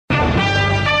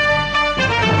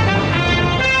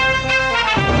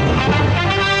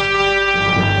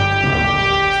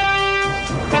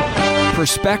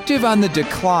perspective on the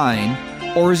decline,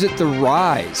 or is it the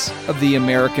rise of the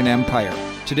American empire?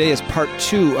 Today is part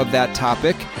 2 of that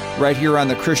topic, right here on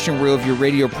the Christian Worldview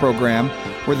radio program,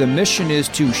 where the mission is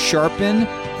to sharpen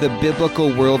the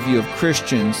biblical worldview of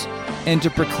Christians and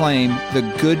to proclaim the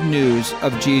good news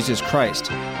of Jesus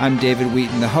Christ. I'm David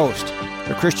Wheaton, the host.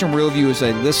 The Christian Worldview is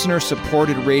a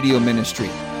listener-supported radio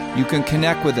ministry. You can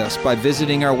connect with us by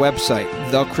visiting our website,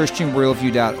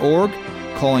 thechristianworldview.org,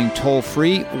 calling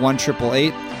toll-free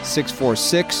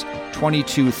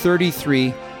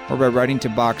 1-888-646-2233, or by writing to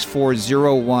Box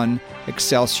 401,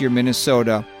 Excelsior,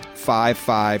 Minnesota,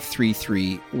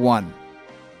 55331.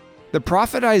 The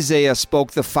prophet Isaiah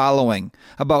spoke the following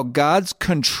about God's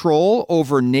control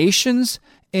over nations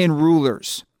and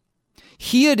rulers.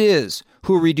 He it is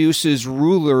who reduces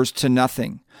rulers to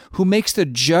nothing, who makes the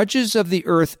judges of the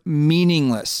earth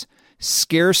meaningless.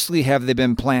 Scarcely have they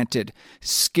been planted,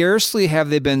 scarcely have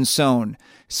they been sown,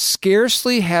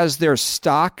 scarcely has their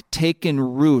stock taken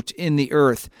root in the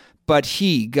earth, but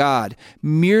He, God,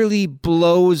 merely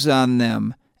blows on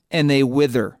them, and they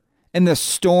wither, and the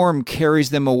storm carries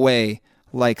them away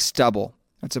like stubble.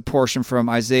 That's a portion from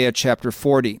Isaiah chapter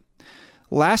 40.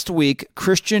 Last week,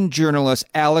 Christian journalist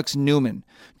Alex Newman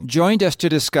joined us to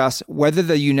discuss whether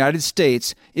the United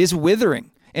States is withering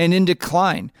and in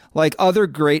decline like other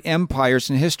great empires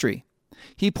in history.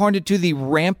 He pointed to the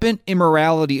rampant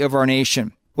immorality of our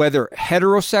nation, whether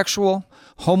heterosexual,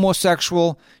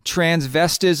 homosexual,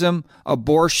 transvestism,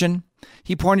 abortion.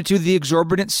 He pointed to the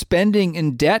exorbitant spending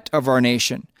and debt of our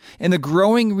nation and the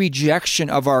growing rejection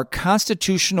of our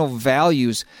constitutional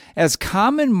values as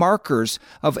common markers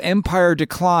of empire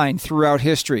decline throughout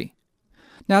history.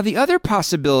 Now, the other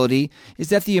possibility is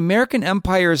that the American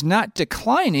empire is not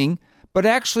declining, but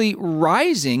actually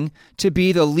rising to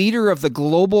be the leader of the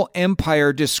global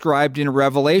empire described in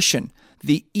Revelation,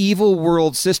 the evil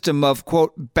world system of,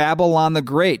 quote, Babylon the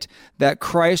Great, that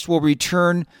Christ will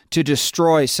return to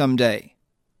destroy someday.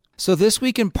 So this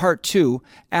week in part 2,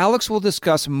 Alex will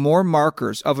discuss more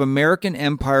markers of American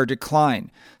empire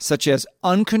decline, such as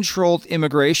uncontrolled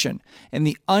immigration and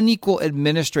the unequal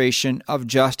administration of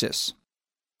justice.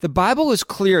 The Bible is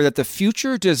clear that the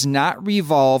future does not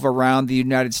revolve around the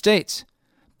United States,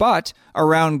 but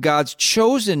around God's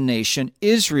chosen nation,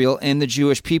 Israel, and the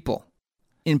Jewish people.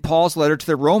 In Paul's letter to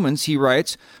the Romans, he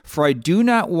writes, "For I do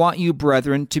not want you,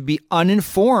 brethren, to be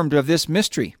uninformed of this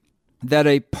mystery, that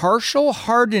a partial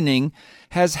hardening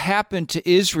has happened to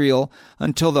Israel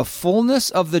until the fullness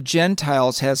of the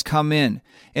Gentiles has come in,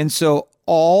 and so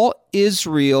all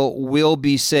Israel will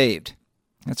be saved."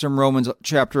 That's from Romans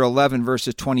chapter 11,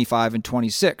 verses 25 and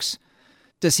 26.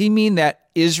 Does he mean that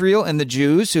Israel and the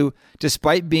Jews, who,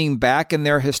 despite being back in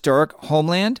their historic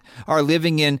homeland, are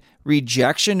living in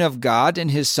rejection of God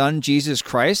and His Son, Jesus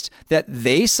Christ, that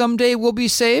they someday will be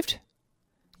saved?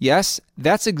 Yes,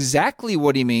 that's exactly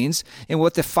what he means and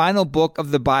what the final book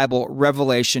of the Bible,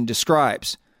 Revelation,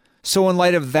 describes. So in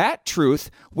light of that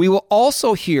truth, we will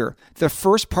also hear the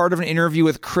first part of an interview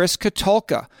with Chris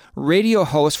Katulka, radio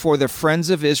host for the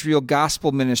Friends of Israel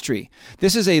Gospel Ministry.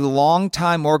 This is a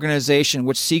long-time organization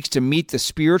which seeks to meet the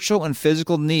spiritual and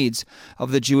physical needs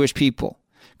of the Jewish people.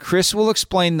 Chris will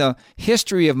explain the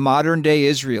history of modern-day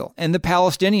Israel and the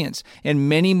Palestinians and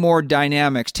many more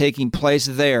dynamics taking place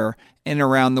there and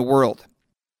around the world.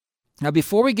 Now,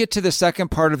 before we get to the second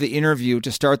part of the interview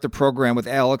to start the program with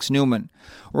Alex Newman,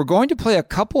 we're going to play a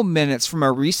couple minutes from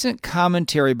a recent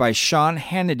commentary by Sean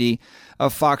Hannity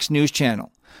of Fox News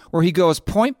Channel, where he goes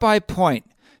point by point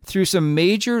through some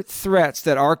major threats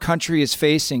that our country is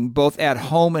facing, both at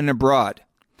home and abroad.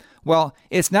 Well,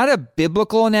 it's not a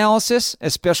biblical analysis,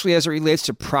 especially as it relates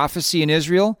to prophecy in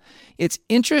Israel. It's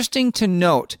interesting to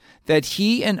note that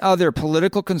he and other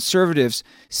political conservatives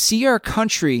see our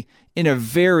country in a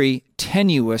very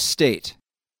tenuous state.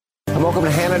 And welcome to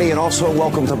Hannity, and also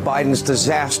welcome to Biden's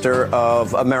disaster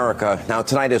of America. Now,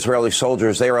 tonight, Israeli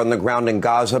soldiers, they are on the ground in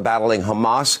Gaza battling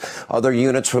Hamas. Other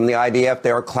units from the IDF,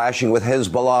 they are clashing with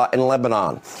Hezbollah in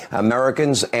Lebanon.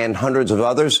 Americans and hundreds of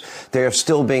others, they are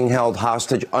still being held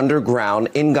hostage underground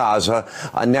in Gaza,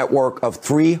 a network of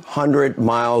 300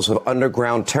 miles of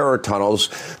underground terror tunnels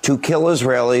to kill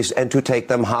Israelis and to take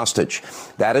them hostage.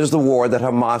 That is the war that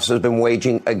Hamas has been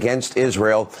waging against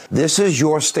Israel. This is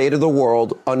your state of the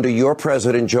world under your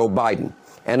president, Joe Biden.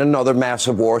 And another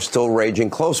massive war still raging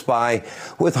close by,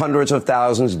 with hundreds of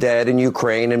thousands dead in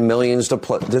Ukraine and millions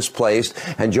displaced,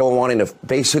 and Joe wanting to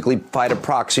basically fight a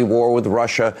proxy war with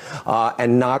Russia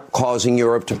and not causing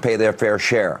Europe to pay their fair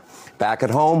share. Back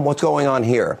at home, what's going on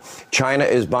here? China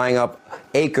is buying up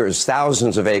acres,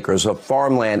 thousands of acres of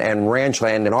farmland and ranch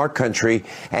land in our country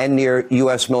and near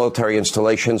U.S. military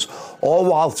installations, all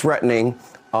while threatening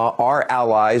our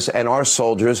allies and our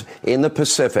soldiers in the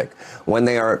Pacific when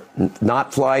they are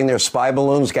not flying their spy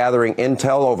balloons, gathering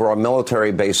intel over our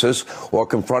military bases, or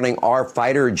confronting our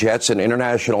fighter jets in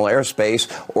international airspace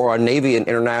or our Navy in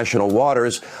international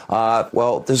waters.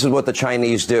 Well, this is what the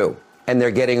Chinese do. And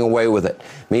they're getting away with it.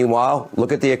 Meanwhile,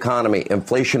 look at the economy.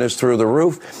 Inflation is through the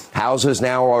roof. Houses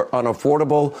now are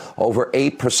unaffordable, over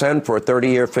 8% for a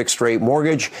 30-year fixed-rate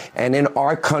mortgage. And in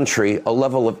our country, a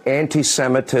level of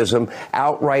anti-Semitism,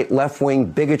 outright left-wing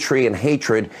bigotry and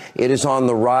hatred, it is on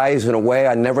the rise in a way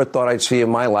I never thought I'd see in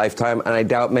my lifetime, and I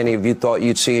doubt many of you thought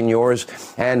you'd see in yours.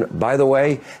 And by the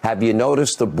way, have you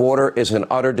noticed the border is an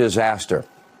utter disaster?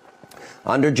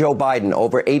 Under Joe Biden,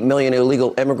 over 8 million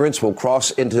illegal immigrants will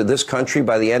cross into this country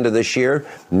by the end of this year,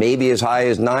 maybe as high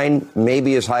as 9,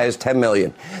 maybe as high as 10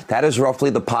 million. That is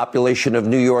roughly the population of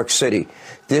New York City.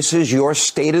 This is your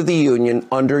State of the Union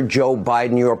under Joe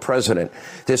Biden, your president.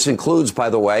 This includes, by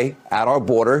the way, at our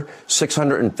border,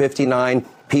 659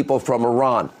 people from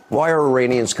Iran. Why are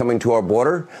Iranians coming to our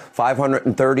border?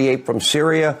 538 from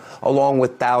Syria, along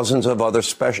with thousands of other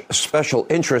special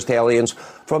interest aliens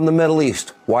from the Middle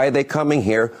East. Why are they coming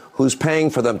here? Who's paying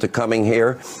for them to coming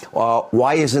here?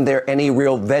 Why isn't there any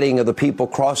real vetting of the people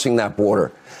crossing that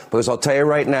border? Because I'll tell you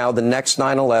right now, the next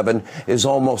 9/11 is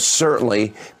almost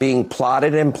certainly being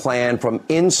plotted and planned from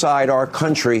inside our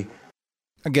country.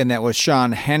 Again, that was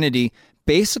Sean Hannity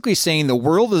basically saying the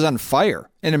world is on fire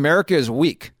and America is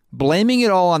weak, blaming it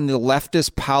all on the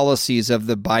leftist policies of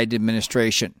the Biden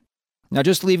administration. Now,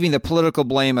 just leaving the political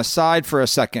blame aside for a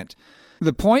second,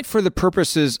 the point for the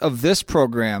purposes of this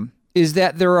program is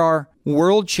that there are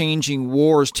world-changing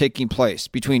wars taking place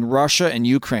between Russia and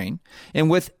Ukraine and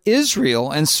with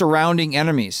Israel and surrounding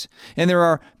enemies. And there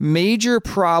are major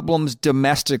problems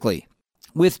domestically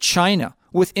with China,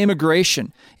 with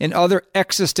immigration, and other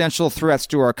existential threats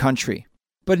to our country.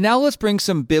 But now let's bring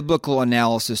some biblical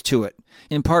analysis to it.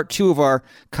 In part 2 of our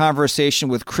conversation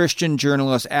with Christian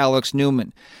journalist Alex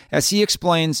Newman, as he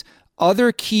explains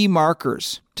other key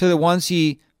markers to the ones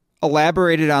he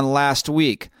elaborated on last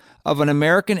week of an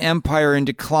American empire in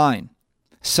decline,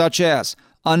 such as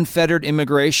unfettered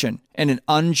immigration and an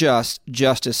unjust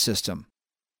justice system.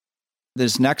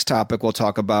 This next topic we'll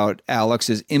talk about, Alex,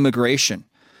 is immigration.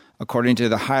 According to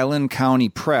the Highland County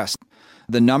Press,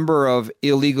 the number of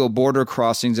illegal border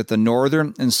crossings at the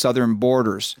northern and southern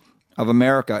borders of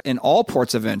America in all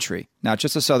ports of entry, not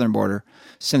just the southern border,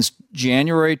 since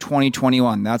January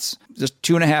 2021, that's just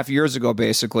 2.5 years ago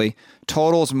basically,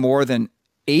 totals more than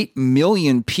 8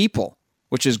 million people,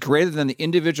 which is greater than the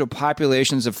individual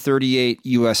populations of 38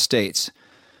 U.S. states.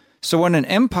 So when an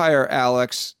empire,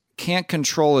 Alex, can't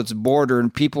control its border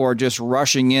and people are just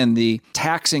rushing in, the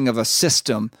taxing of a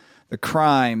system, the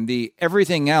crime, the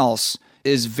everything else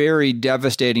is very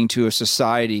devastating to a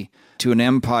society, to an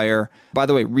empire. By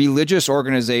the way, religious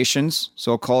organizations,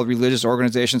 so-called religious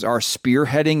organizations, are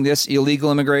spearheading this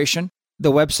illegal immigration.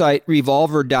 The website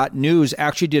revolver.news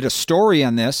actually did a story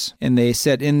on this, and they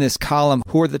said in this column,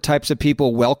 who are the types of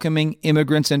people welcoming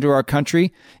immigrants into our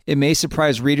country? It may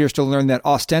surprise readers to learn that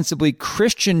ostensibly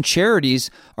Christian charities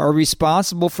are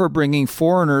responsible for bringing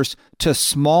foreigners to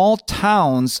small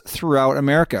towns throughout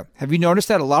America. Have you noticed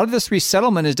that a lot of this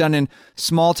resettlement is done in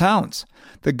small towns?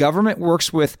 The government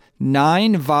works with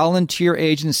 9 volunteer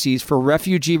agencies for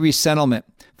refugee resettlement,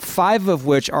 5 of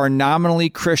which are nominally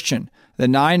Christian. The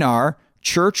 9 are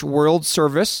Church World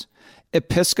Service,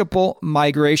 Episcopal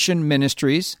Migration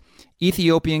Ministries,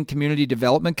 Ethiopian Community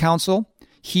Development Council,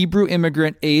 Hebrew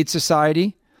Immigrant Aid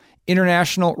Society,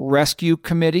 International Rescue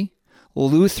Committee,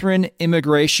 Lutheran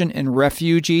Immigration and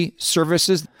Refugee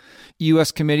Services,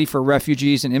 U.S. Committee for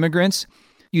Refugees and Immigrants,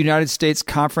 United States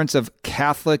Conference of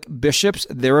Catholic Bishops,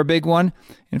 they're a big one,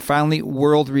 and finally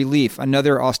World Relief,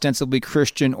 another ostensibly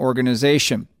Christian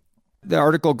organization. The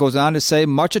article goes on to say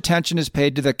much attention is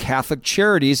paid to the Catholic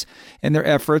charities and their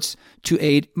efforts to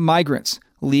aid migrants,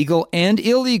 legal and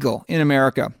illegal, in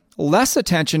America. Less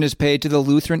attention is paid to the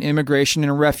Lutheran Immigration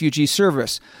and Refugee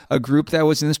Service, a group that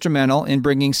was instrumental in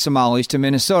bringing Somalis to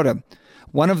Minnesota.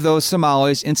 One of those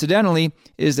Somalis, incidentally,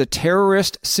 is the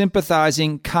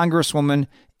terrorist-sympathizing Congresswoman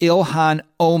Ilhan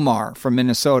Omar from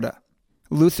Minnesota.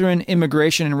 Lutheran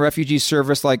Immigration and Refugee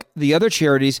Service, like the other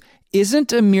charities,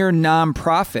 isn't a mere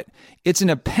nonprofit. It's an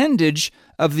appendage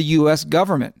of the U.S.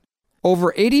 government.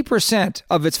 Over 80%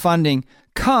 of its funding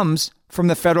comes from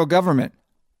the federal government.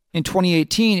 In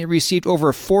 2018, it received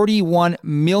over $41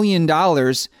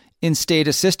 million in state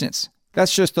assistance.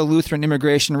 That's just the Lutheran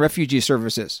Immigration and Refugee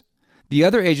Services. The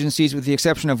other agencies, with the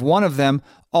exception of one of them,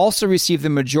 also receive the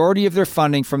majority of their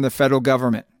funding from the federal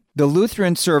government. The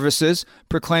Lutheran Services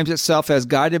proclaims itself as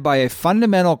guided by a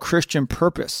fundamental Christian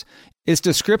purpose. Its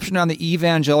description on the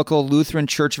Evangelical Lutheran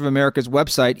Church of America's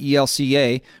website,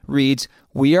 ELCA, reads,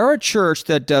 "We are a church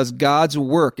that does God's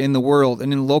work in the world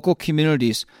and in local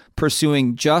communities,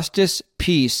 pursuing justice,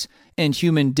 peace, and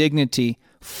human dignity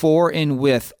for and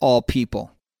with all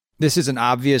people." This is an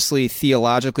obviously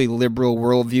theologically liberal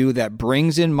worldview that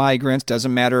brings in migrants,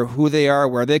 doesn't matter who they are,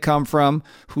 where they come from,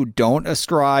 who don't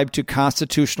ascribe to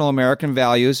constitutional American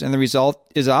values, and the result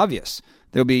is obvious.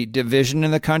 There'll be division in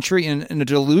the country and a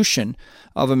dilution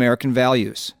of American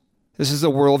values. This is a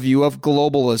worldview of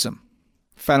globalism.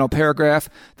 Final paragraph,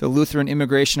 the Lutheran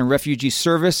Immigration and Refugee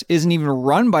Service isn't even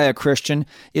run by a Christian.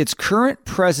 Its current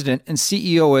president and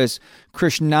CEO is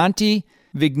Krishnanti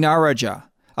Vignarajah,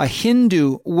 a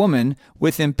Hindu woman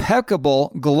with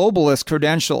impeccable globalist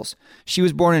credentials. She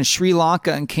was born in Sri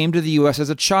Lanka and came to the U.S. as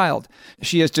a child.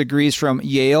 She has degrees from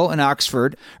Yale and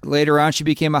Oxford. Later on, she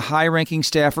became a high-ranking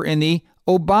staffer in the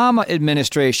Obama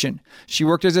administration. She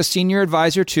worked as a senior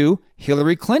advisor to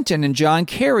Hillary Clinton and John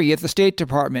Kerry at the State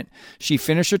Department. She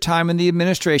finished her time in the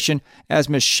administration as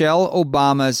Michelle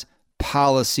Obama's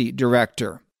policy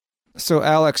director. So,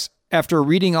 Alex, after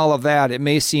reading all of that, it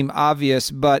may seem obvious,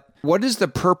 but what is the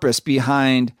purpose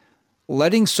behind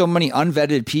letting so many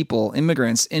unvetted people,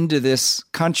 immigrants, into this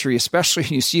country, especially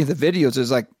when you see the videos?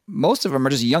 It's like most of them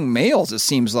are just young males, it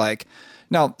seems like.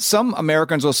 Now, some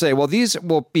Americans will say, well, these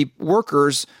will be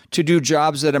workers to do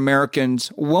jobs that Americans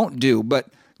won't do. But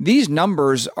these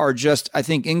numbers are just, I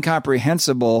think,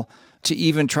 incomprehensible to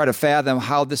even try to fathom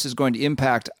how this is going to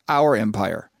impact our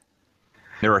empire.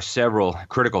 There are several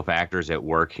critical factors at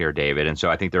work here, David. And so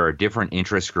I think there are different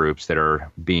interest groups that are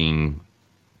being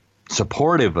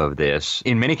supportive of this,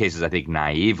 in many cases, I think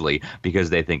naively, because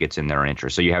they think it's in their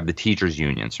interest. So you have the teachers'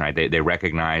 unions, right? They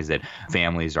recognize that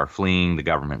families are fleeing the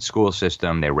government school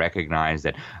system. They recognize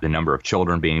that the number of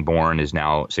children being born is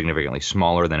now significantly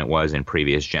smaller than it was in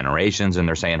previous generations. And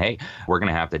they're saying, hey, we're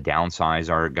going to have to downsize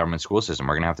our government school system.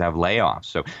 We're going to have layoffs.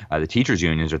 So the teachers'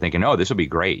 unions are thinking, oh, this will be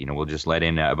great. You know, we'll just let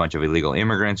in a bunch of illegal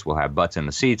immigrants. We'll have butts in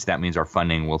the seats. That means our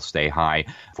funding will stay high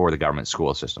for the government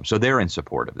school system. So they're in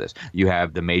support of this. You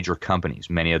have the major companies,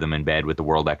 many of them in bed with the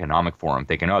World Economic Forum,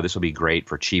 thinking, oh, this will be great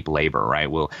for cheap labor, right?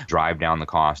 We'll drive down the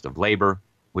cost of labor.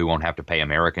 We won't have to pay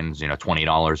Americans,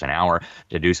 $20 an hour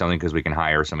to do something because we can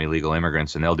hire some illegal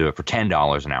immigrants and they'll do it for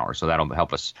 $10 an hour. So that'll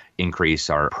help us increase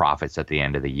our profits at the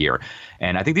end of the year.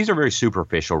 And I think these are very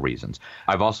superficial reasons.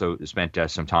 I've also spent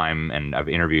some time and I've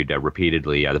interviewed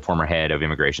repeatedly the former head of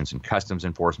Immigrations and Customs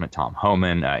Enforcement, Tom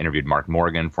Homan, interviewed Mark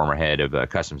Morgan, former head of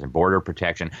Customs and Border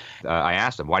Protection. I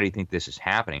asked them, why do you think this is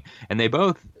happening? And they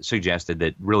both suggested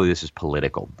that really this is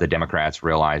political. The Democrats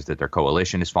realize that their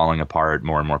coalition is falling apart.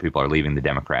 More and more people are leaving the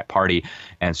Democrat Party,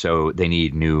 and so they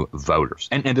need new voters.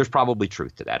 And there's probably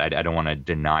truth to that. I don't want to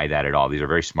deny that at all. These are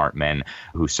very smart men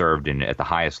who served at the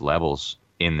highest levels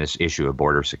in this issue of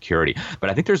border security.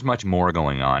 But I think there's much more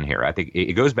going on here. I think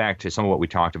it goes back to some of what we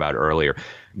talked about earlier.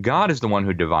 God is the one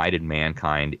who divided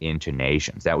mankind into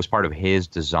nations. That was part of his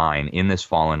design in this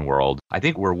fallen world. I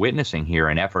think we're witnessing here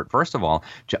an effort, first of all,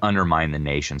 to undermine the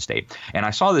nation state. And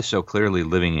I saw this so clearly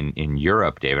living in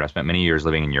Europe, David. I spent many years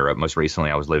living in Europe. Most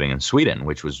recently, I was living in Sweden,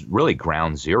 which was really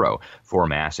ground zero for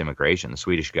mass immigration. The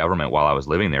Swedish government, while I was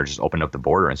living there, just opened up the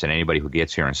border and said anybody who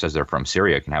gets here and says they're from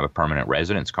Syria can have a permanent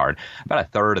residence card. About a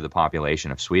third of the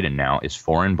population of Sweden now is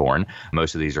foreign-born.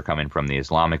 Most of these are coming from the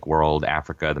Islamic world,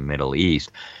 Africa, the Middle East.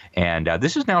 And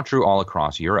this is now true all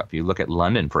across Europe. You look at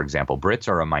London, for example. Brits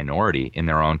are a minority in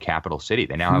their own capital city.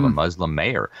 They now have a Muslim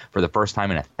mayor. For the first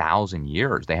time in 1,000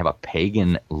 years, they have a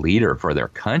pagan leader for their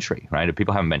country, right?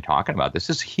 People haven't been talking about this.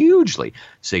 This is hugely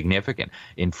significant.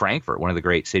 In Frankfurt, one of the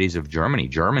great cities of Germany,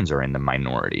 Germans are in the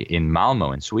minority. In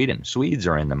Malmo in Sweden, Swedes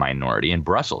are in the minority. In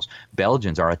Brussels,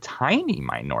 Belgians are a tiny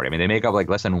minority. I mean, they make up like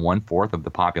less than 1/4 of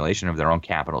the population of their own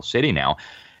capital city now.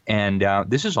 And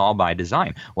this is all by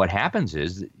design. What happens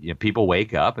is people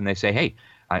wake up and they say, hey,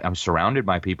 I'm surrounded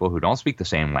by people who don't speak the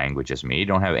same language as me,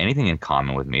 don't have anything in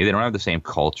common with me. They don't have the same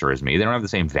culture as me. They don't have the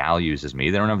same values as me.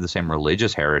 They don't have the same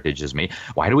religious heritage as me.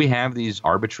 Why do we have these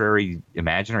arbitrary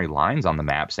imaginary lines on the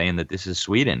map saying that this is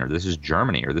Sweden or this is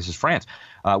Germany or this is France?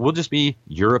 We'll just be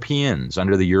Europeans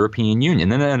under the European Union.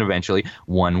 And then eventually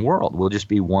one world. We'll just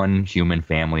be one human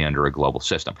family under a global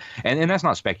system. And that's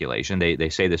not speculation. They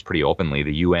say this pretty openly.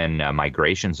 The UN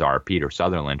migration czar, Peter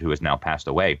Sutherland, who has now passed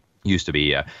away, used to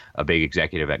be a big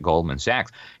executive at Goldman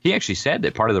Sachs. He actually said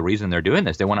that part of the reason they're doing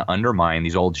this, they want to undermine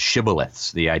these old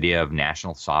shibboleths, the idea of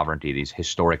national sovereignty, these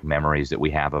historic memories that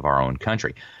we have of our own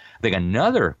country. I think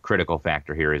another critical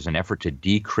factor here is an effort to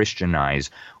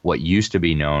de-Christianize what used to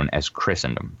be known as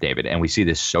Christendom, David. And we see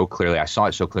this so clearly. I saw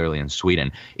it so clearly in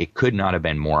Sweden. It could not have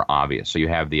been more obvious. So you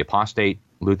have the apostate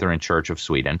Lutheran Church of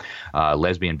Sweden,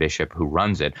 lesbian bishop who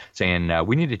runs it, saying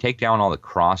we need to take down all the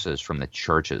crosses from the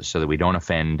churches so that we don't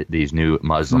offend these new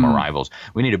Muslim arrivals.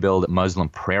 We need to build Muslim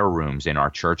prayer rooms in our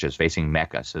churches facing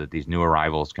Mecca so that these new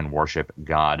arrivals can worship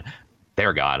God,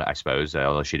 their God, I suppose,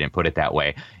 although she didn't put it that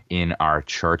way, in our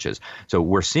churches. So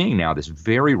we're seeing now this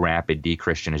very rapid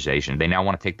de-Christianization. They now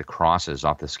want to take the crosses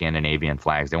off the Scandinavian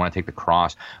flags. They want to take the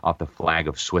cross off the flag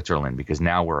of Switzerland because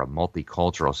now we're a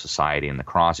multicultural society and the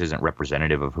cross isn't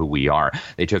representative of who we are.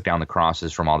 They took down the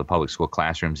crosses from all the public school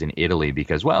classrooms in Italy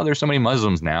because, well, there's so many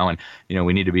Muslims now and,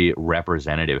 we need to be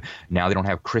representative. Now they don't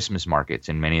have Christmas markets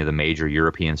in many of the major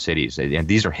European cities. And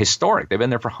these are historic. They've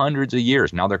been there for hundreds of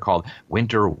years. Now they're called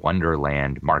Winter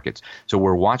Wonderland markets. So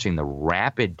we're watching the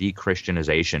rapid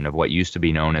de-Christianization of what used to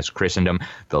be known as Christendom.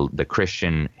 The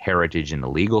Christian heritage in the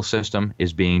legal system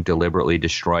is being deliberately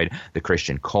destroyed. The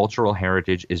Christian cultural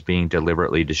heritage is being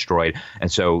deliberately destroyed.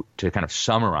 And so to kind of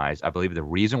summarize, I believe the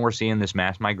reason we're seeing this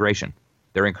mass migration,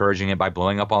 they're encouraging it by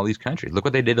blowing up all these countries. Look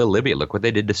what they did to Libya. Look what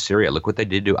they did to Syria. Look what they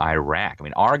did to Iraq. I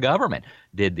mean, our government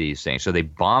did these things. So they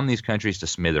bomb these countries to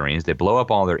smithereens. They blow up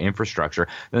all their infrastructure.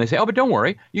 Then they say, oh, but don't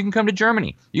worry. You can come to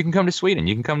Germany. You can come to Sweden.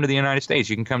 You can come to the United States.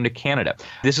 You can come to Canada.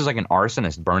 This is like an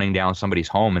arsonist burning down somebody's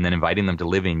home and then inviting them to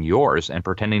live in yours and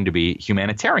pretending to be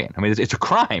humanitarian. I mean, it's a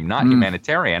crime, not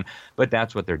humanitarian, but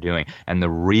that's what they're doing. And the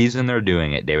reason they're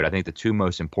doing it, David, I think the two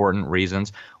most important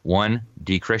reasons, one,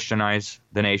 de-Christianize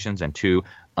the nations, and two,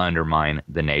 undermine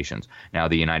the nations. Now,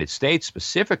 the United States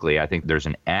specifically, I think there's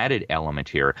an added element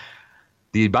here.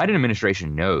 The Biden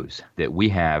administration knows that we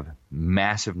have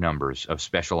massive numbers of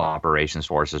special operations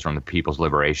forces from the People's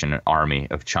Liberation Army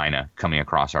of China coming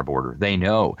across our border. They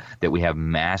know that we have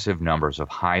massive numbers of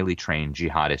highly trained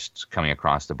jihadists coming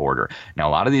across the border. Now,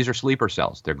 a lot of these are sleeper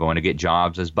cells. They're going to get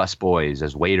jobs as busboys,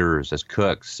 as waiters, as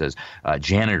cooks, as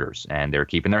janitors, and they're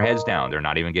keeping their heads down. They're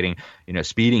not even getting,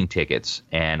 speeding tickets.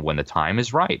 And when the time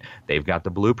is right, they've got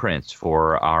the blueprints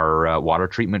for our water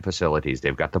treatment facilities.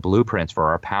 They've got the blueprints for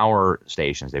our power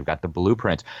stations. They've got the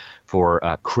blueprints for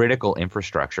critical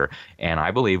infrastructure. And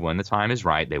I believe when the time is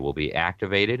right, they will be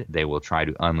activated. They will try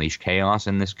to unleash chaos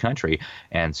in this country.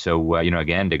 And so,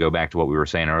 again, to go back to what we were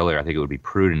saying earlier, I think it would be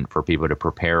prudent for people to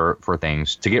prepare for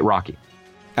things to get rocky.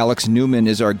 Alex Newman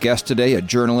is our guest today, a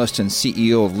journalist and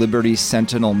CEO of Liberty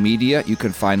Sentinel Media. You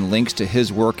can find links to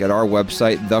his work at our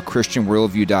website,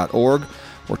 thechristianworldview.org.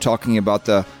 We're talking about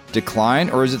the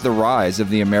decline, or is it the rise, of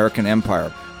the American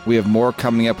empire? We have more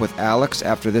coming up with Alex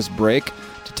after this break.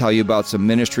 To tell you about some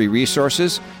ministry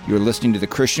resources, you're listening to the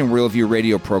Christian Worldview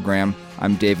radio program.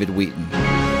 I'm David Wheaton.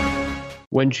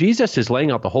 When Jesus is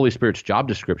laying out the Holy Spirit's job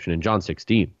description in John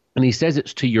 16, and he says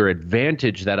it's to your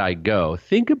advantage that I go,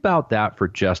 think about that for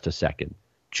just a second.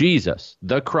 Jesus,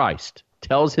 the Christ,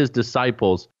 tells his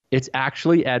disciples, it's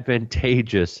actually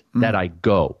advantageous that I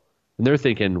go. And they're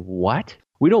thinking, what?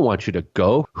 We don't want you to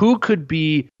go. Who could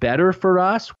be better for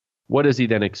us? What does he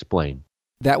then explain?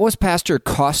 That was Pastor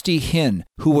Costi Hinn,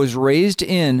 who was raised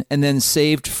in and then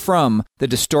saved from the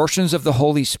distortions of the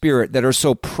Holy Spirit that are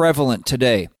so prevalent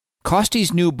today.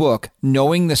 Costi's new book,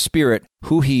 Knowing the Spirit,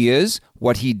 Who He Is,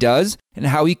 What He Does, and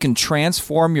How He Can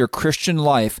Transform Your Christian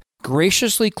Life,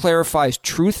 graciously clarifies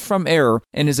truth from error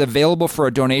and is available for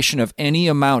a donation of any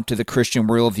amount to the Christian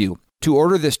Worldview. To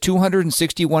order this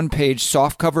 261-page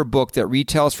softcover book that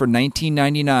retails for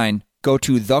 $19.99, go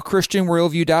to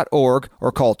thechristianworldview.org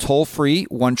or call toll-free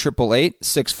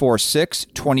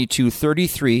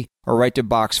 1-888-646-2233 or write to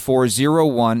Box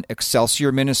 401,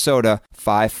 Excelsior, Minnesota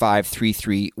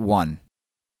 55331.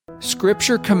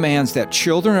 Scripture commands that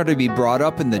children are to be brought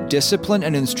up in the discipline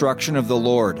and instruction of the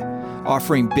Lord.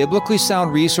 Offering biblically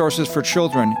sound resources for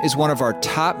children is one of our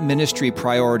top ministry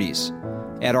priorities.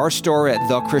 At our store at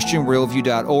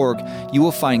thechristianworldview.org, you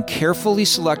will find carefully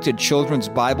selected children's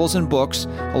Bibles and books,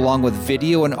 along with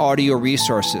video and audio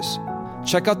resources.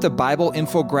 Check out the Bible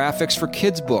infographics for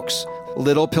kids' books,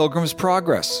 Little Pilgrim's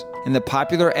Progress, and the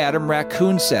popular Adam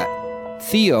Raccoon set.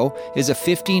 Theo is a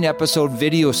 15-episode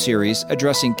video series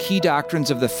addressing key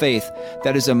doctrines of the faith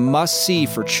that is a must-see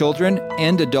for children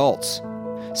and adults.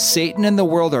 Satan and the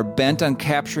world are bent on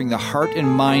capturing the heart and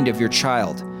mind of your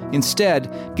child. Instead,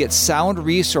 get sound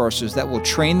resources that will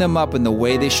train them up in the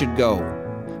way they should go.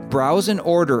 Browse and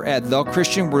order at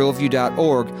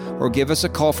thechristianworldview.org or give us a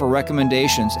call for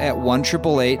recommendations at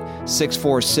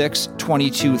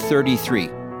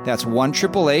 1-888-646-2233. That's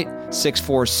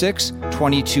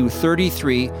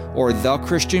 1-888-646-2233 or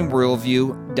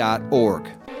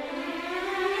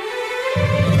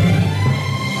thechristianworldview.org.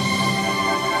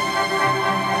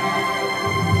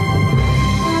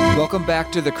 Welcome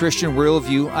back to The Christian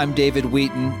Worldview. I'm David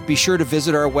Wheaton. Be sure to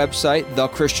visit our website,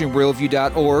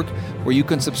 thechristianworldview.org, where you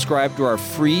can subscribe to our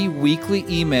free weekly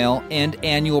email and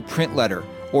annual print letter,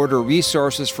 order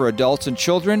resources for adults and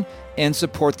children, and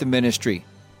support the ministry.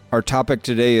 Our topic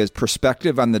today is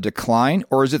perspective on the decline,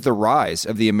 or is it the rise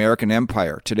of the American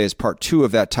empire? Today is part 2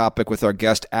 of that topic with our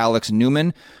guest, Alex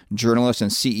Newman, journalist and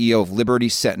CEO of Liberty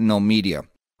Sentinel Media.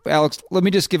 Alex, let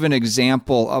me just give an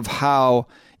example of how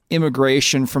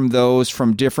immigration from those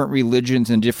from different religions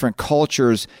and different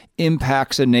cultures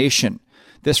impacts a nation.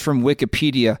 This from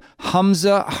Wikipedia.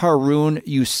 Humza Haroon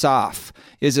Yousaf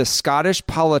is a Scottish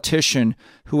politician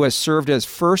who has served as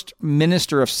First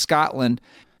Minister of Scotland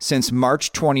since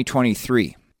March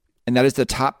 2023, and that is the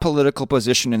top political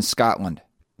position in Scotland.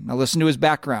 Now listen to his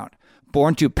background.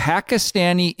 Born to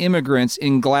Pakistani immigrants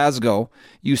in Glasgow,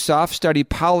 Yousaf studied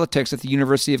politics at the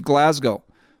University of Glasgow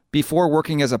before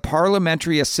working as a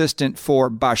parliamentary assistant for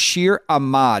Bashir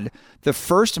Ahmad, the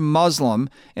first Muslim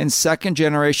and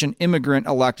second-generation immigrant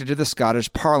elected to the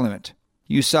Scottish Parliament.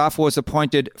 Yousaf was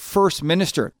appointed First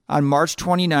Minister on March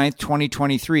 29,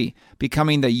 2023,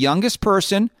 becoming the youngest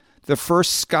person, the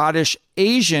first Scottish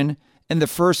Asian, and the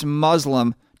first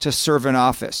Muslim to serve in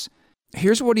office.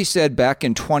 Here's what he said back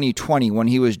in 2020 when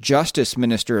he was Justice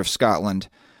Minister of Scotland,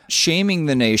 shaming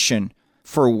the nation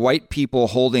for white people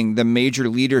holding the major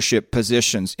leadership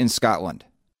positions in Scotland.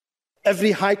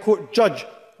 Every High Court judge,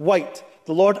 white.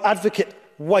 The Lord Advocate,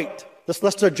 white. The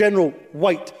Solicitor General,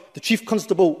 white. The Chief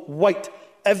Constable, white.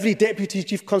 Every Deputy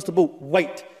Chief Constable,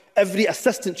 white. Every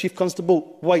Assistant Chief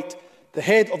Constable, white. The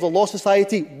head of the Law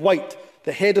Society, white.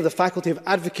 The head of the Faculty of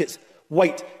Advocates,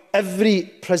 white.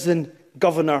 Every prison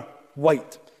governor,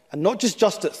 white. And not just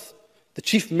justice. The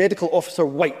Chief Medical Officer,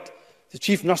 white. The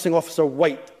Chief Nursing Officer,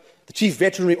 white. The Chief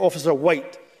Veterinary Officer,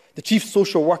 white. The Chief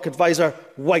Social Work Advisor,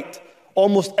 white.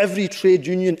 Almost every trade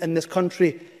union in this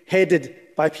country headed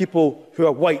by people who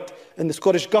are white. In the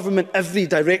Scottish Government, every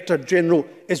Director General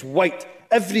is white.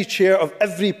 Every chair of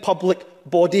every public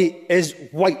body is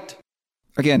white.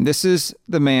 Again, this is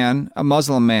the man, a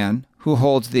Muslim man, who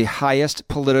holds the highest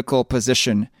political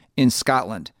position in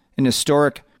Scotland, an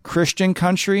historic Christian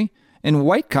country and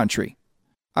white country.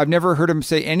 I've never heard him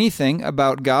say anything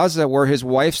about Gaza, where his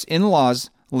wife's in-laws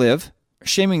live,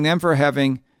 shaming them for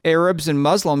having Arabs and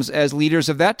Muslims as leaders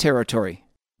of that territory.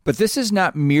 But this is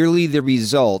not merely the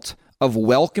result of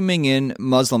welcoming in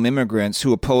Muslim immigrants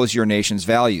who oppose your nation's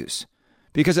values.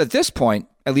 Because at this point,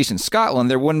 at least in Scotland,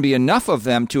 there wouldn't be enough of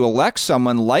them to elect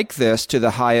someone like this to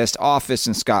the highest office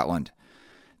in Scotland.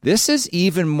 This is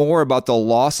even more about the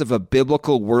loss of a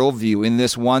biblical worldview in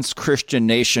this once Christian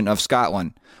nation of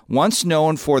Scotland, once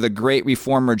known for the great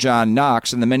reformer John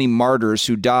Knox and the many martyrs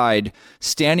who died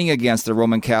standing against the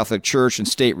Roman Catholic Church and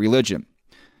state religion.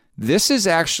 This is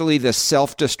actually the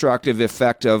self-destructive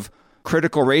effect of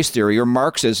critical race theory or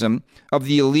Marxism of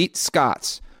the elite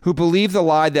Scots, who believe the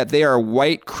lie that they are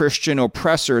white Christian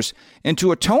oppressors, and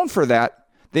to atone for that,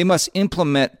 they must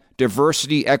implement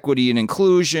diversity, equity, and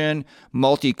inclusion,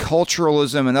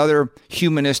 multiculturalism, and other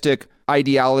humanistic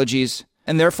ideologies,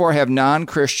 and therefore have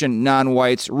non-Christian,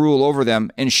 non-whites rule over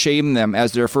them and shame them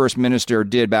as their first minister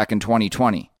did back in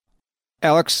 2020.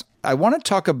 Alex, I want to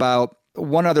talk about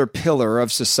one other pillar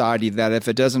of society that if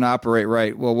it doesn't operate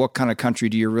right, well, what kind of country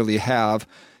do you really have?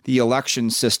 The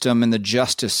election system and the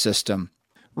justice system.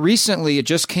 Recently, it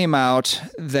just came out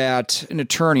that an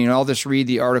attorney, and I'll just read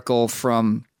the article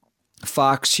from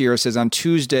Fox here. It says on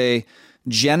Tuesday,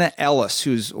 Jenna Ellis,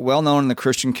 who's well known in the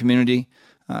Christian community,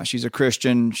 she's a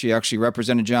Christian. She actually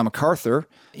represented John MacArthur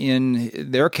in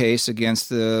their case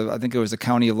against I think it was the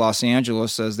county of Los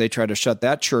Angeles as they tried to shut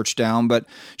that church down. But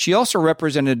she also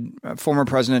represented former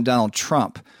President Donald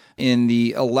Trump in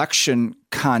the election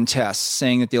contest,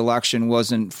 saying that the election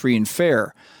wasn't free and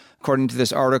fair. According to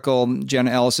this article,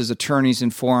 Jenna Ellis's attorneys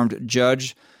informed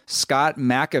Judge Scott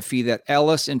McAfee that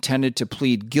Ellis intended to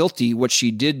plead guilty, which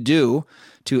she did do,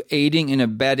 to aiding and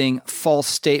abetting false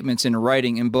statements in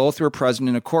writing, and both were present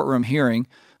in a courtroom hearing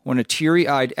when a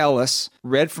teary-eyed Ellis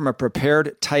read from a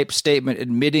prepared type statement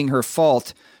admitting her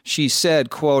fault. She said,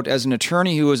 quote, "As an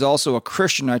attorney who is also a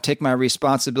Christian, I take my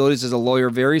responsibilities as a lawyer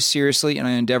very seriously, and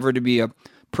I endeavor to be a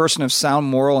person of sound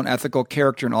moral and ethical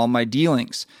character in all my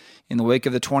dealings. In the wake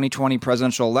of the 2020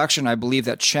 presidential election, I believe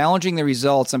that challenging the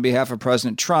results on behalf of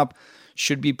President Trump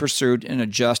should be pursued in a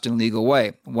just and legal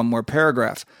way." One more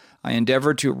paragraph. "I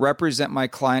endeavored to represent my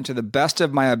client to the best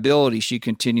of my ability," she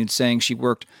continued, saying she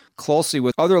worked closely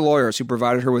with other lawyers who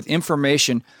provided her with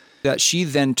information that she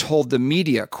then told the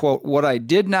media. Quote, "What I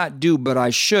did not do, but I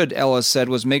should," Ellis said,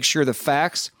 "was make sure the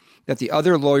facts that the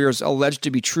other lawyers alleged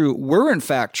to be true were in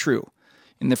fact true.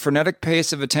 In the frenetic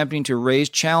pace of attempting to raise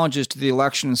challenges to the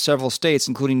election in several states,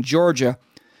 including Georgia,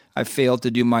 I failed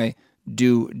to do my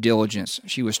due diligence.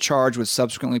 She was charged with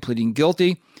subsequently pleading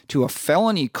guilty to a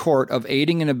felony court of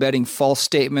aiding and abetting false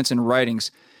statements and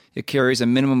writings. It carries a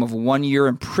minimum of 1 year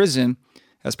in prison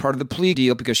as part of the plea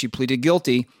deal. Because she pleaded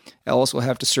guilty, Ellis will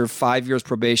have to serve 5 years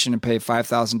probation and pay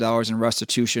 $5,000 in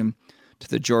restitution to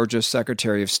the Georgia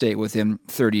Secretary of State within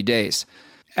 30 days.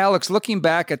 Alex, looking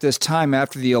back at this time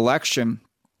after the election,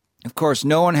 of course,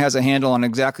 no one has a handle on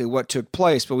exactly what took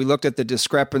place, but we looked at the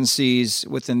discrepancies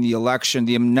within the election,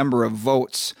 the number of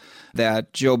votes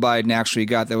that Joe Biden actually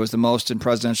got that was the most in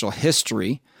presidential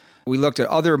history. We looked at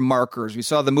other markers. We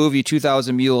saw the movie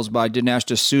 2,000 Mules by Dinesh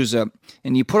D'Souza,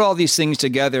 and you put all these things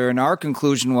together, and our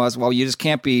conclusion was, well, you just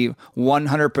can't be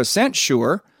 100%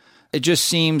 sure. It just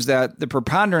seems that the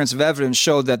preponderance of evidence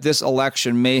showed that this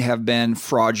election may have been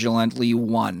fraudulently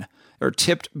won or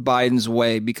tipped Biden's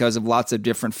way because of lots of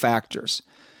different factors.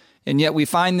 And yet we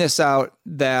find this out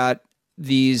that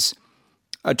these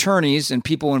attorneys and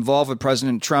people involved with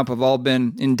President Trump have all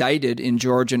been indicted in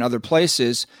Georgia and other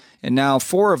places, and now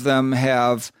 4 of them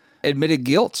have admitted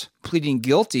guilt, pleading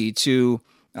guilty to,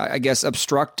 I guess,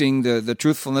 obstructing the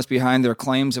truthfulness behind their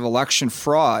claims of election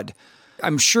fraud.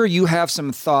 I'm sure you have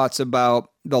some thoughts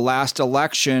about the last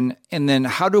election, and then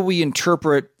how do we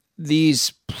interpret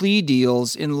these plea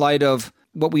deals in light of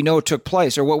what we know took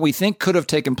place or what we think could have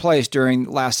taken place during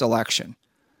last election?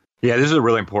 Yeah, this is a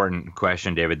really important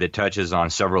question, David, that touches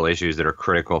on several issues that are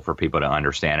critical for people to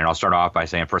understand. And I'll start off by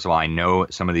saying, first of all, I know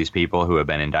some of these people who have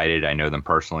been indicted. I know them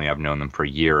personally. I've known them for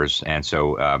years. And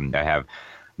so I have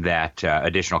that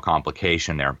additional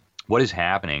complication there. What is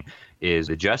happening is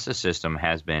the justice system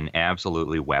has been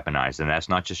absolutely weaponized. And that's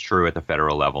not just true at the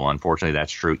federal level. Unfortunately,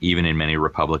 that's true even in many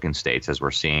Republican states, as we're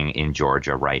seeing in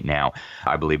Georgia right now.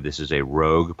 I believe this is a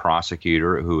rogue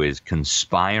prosecutor who is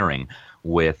conspiring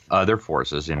with other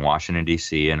forces in Washington,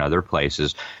 D.C. and other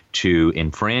places to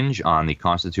infringe on the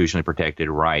constitutionally protected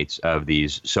rights of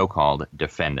these so-called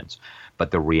defendants.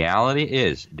 But the reality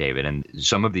is, David, and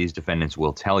some of these defendants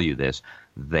will tell you this,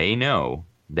 they know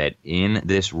that in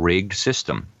this rigged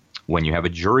system, when you have a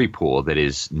jury pool that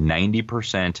is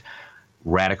 90%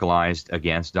 radicalized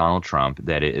against Donald Trump,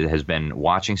 that it has been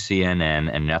watching CNN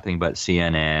and nothing but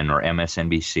CNN or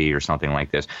MSNBC or something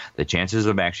like this, the chances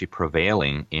of actually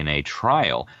prevailing in a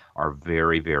trial are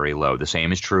very, very low. The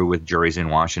same is true with juries in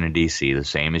Washington, D.C. The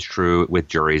same is true with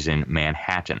juries in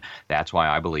Manhattan. That's why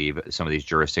I believe some of these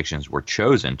jurisdictions were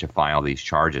chosen to file these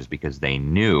charges, because they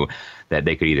knew that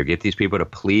they could either get these people to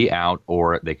plea out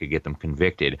or they could get them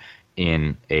convicted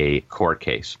in a court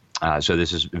case. So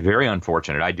this is very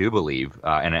unfortunate. I do believe,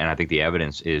 and I think the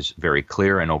evidence is very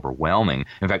clear and overwhelming.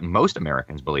 In fact, most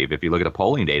Americans believe, if you look at the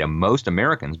polling data, most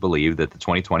Americans believe that the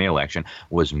 2020 election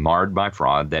was marred by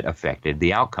fraud that affected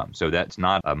the outcome. So that's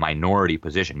not a minority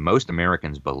position. Most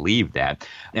Americans believe that.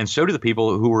 And so do the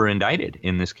people who were indicted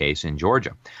in this case in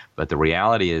Georgia. But the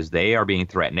reality is they are being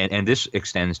threatened. And this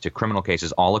extends to criminal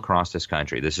cases all across this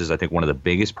country. This is, I think, one of the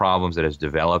biggest problems that has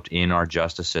developed in our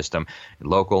justice system,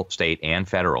 local, state, and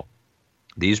federal.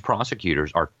 These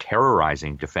prosecutors are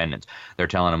terrorizing defendants. They're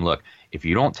telling them, look, if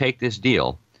you don't take this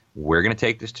deal, we're going to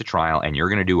take this to trial and you're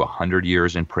going to do 100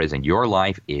 years in prison. Your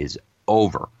life is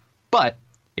over. But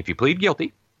if you plead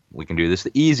guilty, we can do this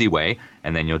the easy way,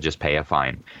 and then you'll just pay a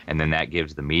fine. And then that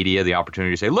gives the media the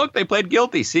opportunity to say, look, they pled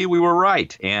guilty. See, we were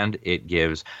right. And it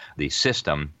gives the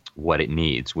system what it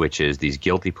needs, which is these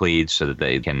guilty pleas so that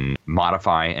they can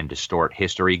modify and distort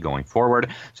history going forward,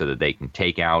 so that they can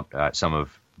take out some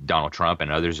of Donald Trump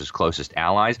and others, his closest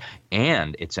allies,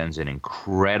 and it sends an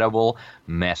incredible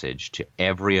message to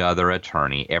every other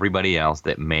attorney, everybody else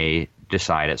that may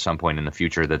decide at some point in the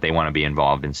future that they want to be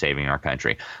involved in saving our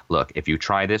country. Look, if you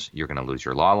try this, you're going to lose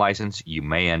your law license. You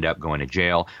may end up going to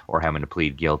jail or having to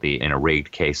plead guilty in a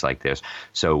rigged case like this.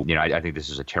 So, I think this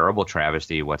is a terrible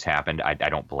travesty, what's happened. I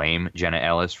don't blame Jenna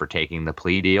Ellis for taking the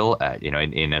plea deal,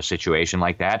 in a situation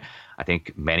like that. I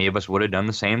think many of us would have done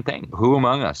the same thing. Who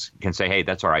among us can say, hey,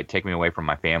 that's all right, take me away from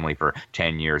my family for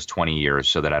 10 years, 20 years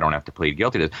so that I don't have to plead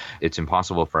guilty to this? It's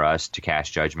impossible for us to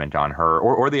cast judgment on her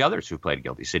or the others who pled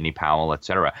guilty, Sidney Powell, et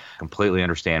cetera. Completely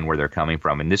understand where they're coming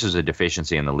from. And this is a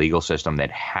deficiency in the legal system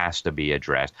that has to be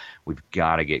addressed. We've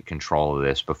got to get control of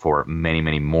this before many,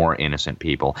 many more innocent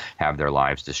people have their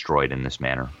lives destroyed in this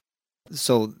manner.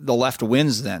 So the left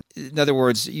wins then. In other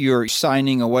words, you're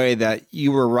signing away that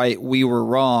you were right, we were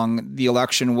wrong. The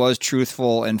election was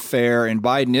truthful and fair, and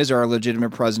Biden is our legitimate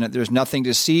president. There's nothing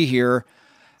to see here.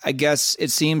 I guess it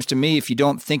seems to me if you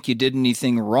don't think you did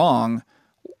anything wrong,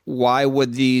 why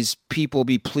would these people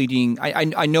be pleading?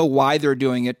 I know why they're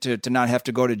doing it, to not have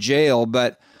to go to jail,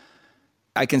 but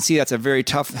I can see that's a very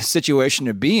tough situation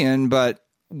to be in. But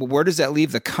where does that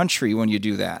leave the country when you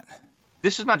do that?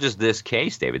 This is not just this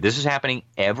case, David. This is happening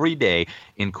every day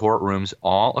in courtrooms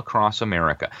all across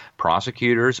America.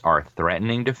 Prosecutors are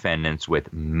threatening defendants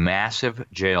with massive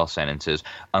jail sentences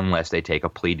unless they take a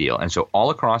plea deal. And so all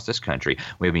across this country,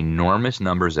 we have enormous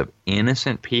numbers of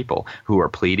innocent people who are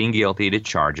pleading guilty to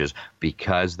charges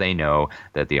because they know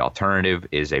that the alternative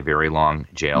is a very long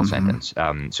jail sentence.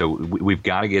 So we've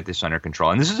got to get this under control.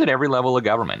 And this is at every level of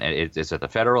government. It's at the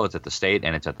federal, it's at the state,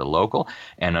 and it's at the local.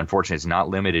 And unfortunately, it's not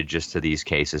limited just to these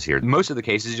cases here. Most of the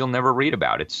cases you'll never read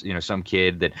about. It's, some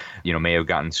kid that, may have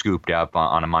gotten scooped up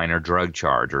on a minor drug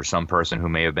charge, or some person who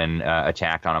may have been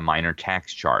attacked on a minor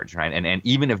tax charge, right? And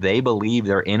even if they believe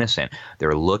they're innocent,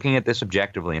 they're looking at this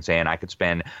objectively and saying, I could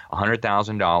spend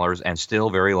 $100,000 and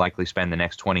still very likely spend the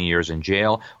next 20 years in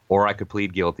jail, or I could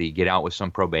plead guilty, get out with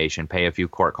some probation, pay a few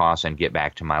court costs, and get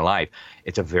back to my life.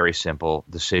 It's a very simple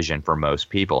decision for most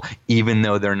people. Even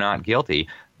though they're not guilty,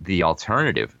 the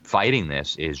alternative, fighting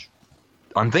this, is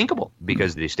unthinkable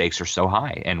because the stakes are so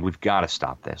high, and we've got to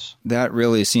stop this. That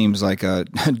really seems like a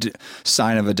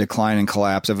sign of a decline and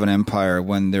collapse of an empire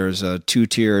when there's a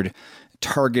two-tiered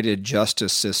targeted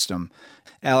justice system.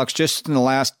 Alex, just in the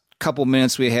last couple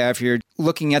minutes we have here,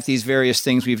 looking at these various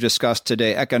things we've discussed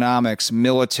today: economics,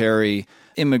 military,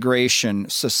 immigration,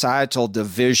 societal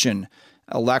division,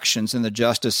 elections, and the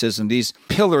justice system, these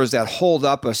pillars that hold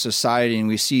up a society, and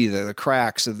we see the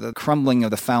cracks of the crumbling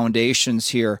of the foundations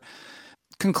here.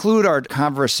 Conclude our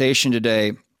conversation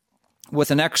today with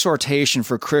an exhortation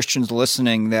for Christians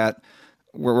listening that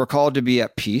we're called to be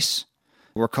at peace.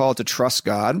 We're called to trust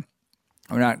God.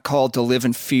 We're not called to live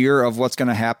in fear of what's going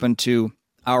to happen to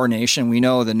our nation. We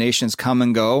know the nations come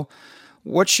and go.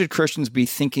 What should Christians be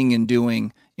thinking and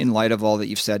doing in light of all that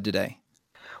you've said today?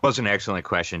 Well, it's an excellent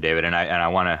question, David, and I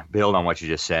want to build on what you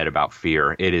just said about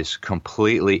fear. It is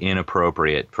completely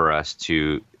inappropriate for us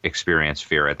to experience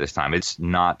fear at this time. It's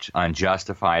not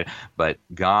unjustified, but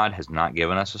God has not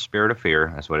given us a spirit of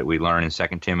fear. That's what we learn in 2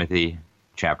 Timothy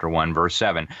chapter 1, verse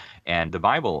 7. And the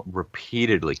Bible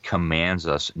repeatedly commands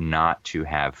us not to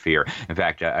have fear. In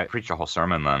fact, I preached a whole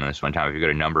sermon on this one time. If you go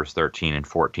to Numbers 13 and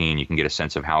 14, you can get a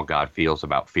sense of how God feels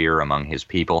about fear among his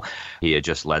people. He had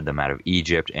just led them out of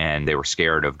Egypt, and they were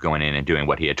scared of going in and doing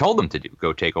what he had told them to do,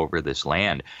 go take over this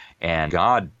land. And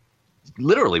God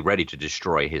literally ready to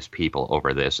destroy his people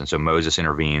over this. And so Moses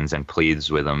intervenes and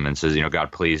pleads with them and says,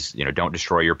 God, please, don't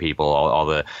destroy your people. All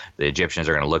the Egyptians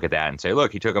are going to look at that and say,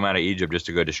 look, he took them out of Egypt just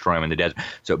to go destroy them in the desert.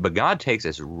 So, but God takes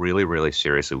this really, really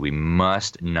seriously. We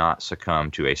must not succumb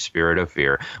to a spirit of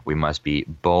fear. We must be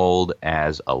bold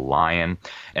as a lion.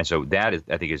 And so that is,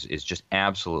 I think, is just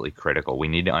absolutely critical. We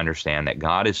need to understand that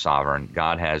God is sovereign.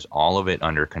 God has all of it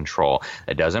under control.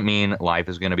 That doesn't mean life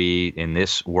is going to be in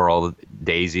this world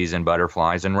daisies and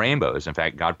butterflies and rainbows. In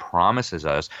fact, God promises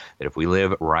us that if we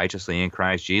live righteously in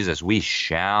Christ Jesus, we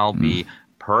shall be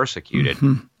persecuted.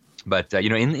 But,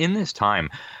 in this time,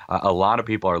 a lot of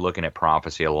people are looking at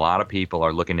prophecy. A lot of people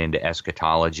are looking into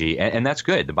eschatology, and that's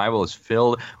good. The Bible is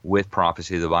filled with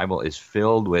prophecy. The Bible is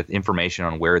filled with information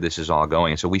on where this is all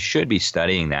going. And so we should be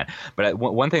studying that. But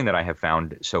one thing that I have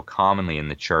found so commonly in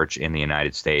the church in the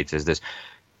United States is this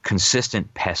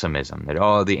consistent pessimism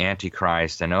that, the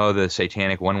Antichrist and, the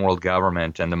satanic one world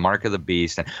government and the mark of the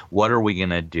beast, and what are we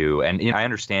going to do? And I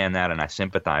understand that and I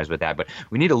sympathize with that, but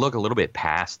we need to look a little bit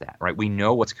past that, right? We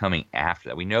know what's coming after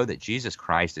that. We know that Jesus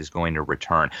Christ is going to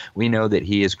return. We know that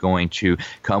he is going to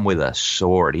come with a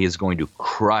sword. He is going to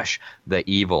crush the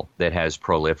evil that has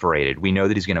proliferated. We know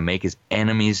that he's going to make his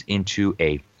enemies into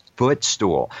a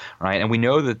footstool, right? And we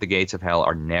know that the gates of hell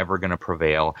are never going to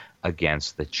prevail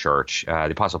against the church.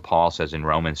 The Apostle Paul says in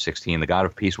Romans 16, the God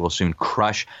of peace will soon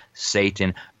crush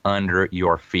Satan under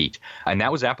your feet. And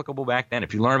that was applicable back then.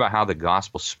 If you learn about how the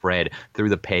gospel spread through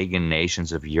the pagan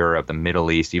nations of Europe, the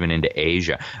Middle East, even into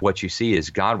Asia, what you see is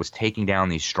God was taking down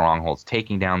these strongholds,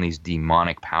 taking down these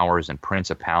demonic powers and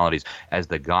principalities as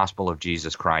the gospel of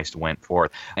Jesus Christ went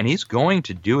forth. And he's going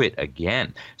to do it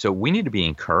again. So we need to be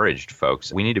encouraged,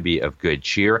 folks. We need to be of good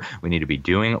cheer. We need to be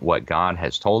doing what God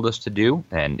has told us to do.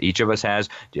 And each of us has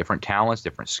different talents,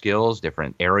 different skills,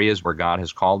 different areas where God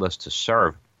has called us to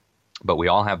serve. But we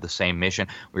all have the same mission.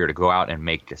 We are to go out and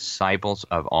make disciples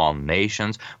of all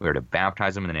nations. We are to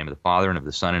baptize them in the name of the Father and of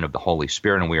the Son and of the Holy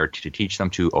Spirit, and we are to teach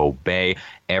them to obey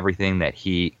everything that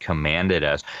he commanded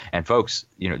us. And folks,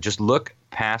 just look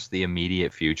past the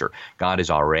immediate future. God is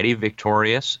already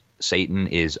victorious. Satan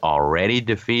is already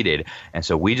defeated. And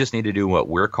so we just need to do what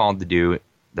we're called to do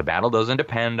The battle doesn't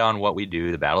depend on what we do.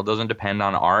 The battle doesn't depend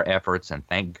on our efforts, and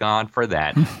thank God for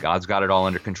that. God's got it all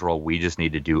under control. We just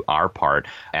need to do our part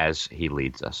as he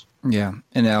leads us. Yeah.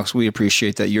 And Alex, we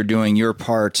appreciate that you're doing your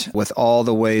part with all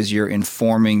the ways you're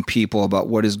informing people about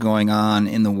what is going on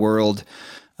in the world.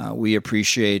 We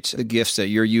appreciate the gifts that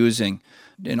you're using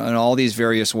in all these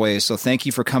various ways. So thank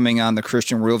you for coming on the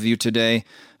Christian Worldview today.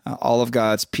 All of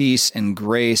God's peace and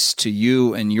grace to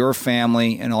you and your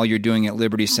family and all you're doing at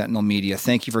Liberty Sentinel Media.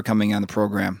 Thank you for coming on the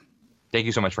program. Thank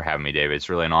you so much for having me, David. It's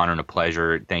really an honor and a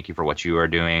pleasure. Thank you for what you are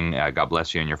doing. God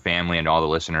bless you and your family and all the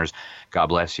listeners. God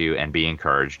bless you and be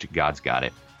encouraged. God's got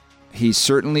it. He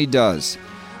certainly does.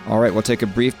 All right, we'll take a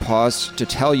brief pause to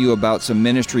tell you about some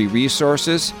ministry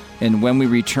resources. And when we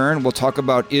return, we'll talk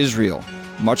about Israel.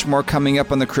 Much more coming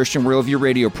up on the Christian Worldview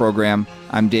radio program.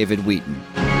 I'm David Wheaton.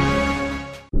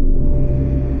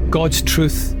 God's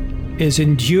truth is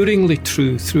enduringly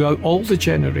true throughout all the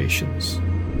generations.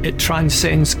 It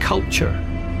transcends culture.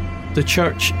 The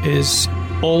church is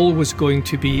always going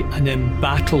to be an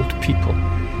embattled people.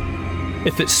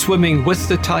 If it's swimming with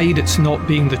the tide, it's not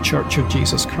being the church of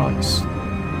Jesus Christ.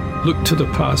 Look to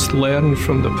the past, learn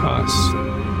from the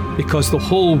past, because the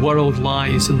whole world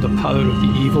lies in the power of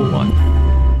the evil one.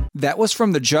 That was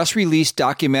from the just-released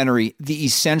documentary, The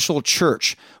Essential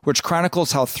Church, which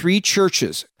chronicles how 3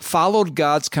 churches followed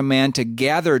God's command to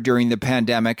gather during the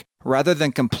pandemic rather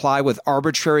than comply with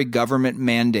arbitrary government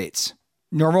mandates.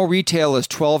 Normal retail is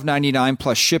 $12.99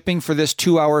 plus shipping for this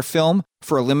 2-hour film.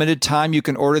 For a limited time, you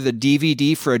can order the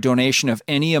DVD for a donation of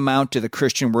any amount to the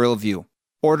Christian Worldview.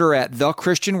 Order at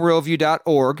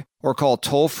thechristianworldview.org or call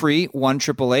toll-free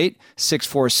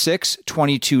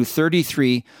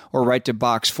 1-888-646-2233 or write to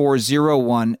Box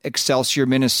 401, Excelsior,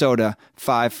 Minnesota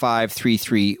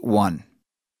 55331.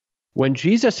 When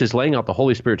Jesus is laying out the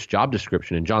Holy Spirit's job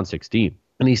description in John 16,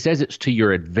 and he says it's to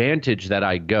your advantage that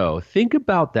I go, think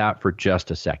about that for just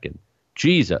a second.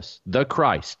 Jesus, the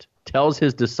Christ, tells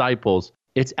his disciples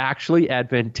it's actually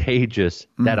advantageous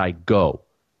that I go.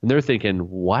 And they're thinking,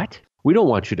 what? We don't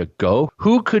want you to go.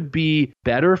 Who could be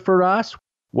better for us?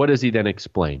 What does he then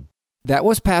explain? That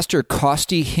was Pastor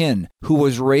Costi Hinn, who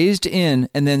was raised in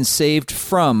and then saved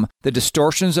from the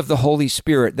distortions of the Holy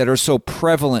Spirit that are so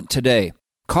prevalent today.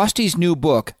 Costi's new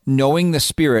book, Knowing the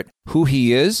Spirit, Who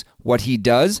He Is, What He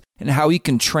Does, and How He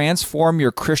Can Transform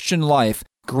Your Christian Life,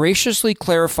 graciously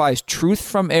clarifies truth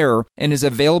from error and is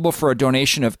available for a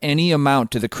donation of any amount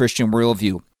to the Christian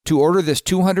Worldview. To order this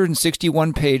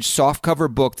 261-page softcover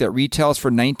book that retails for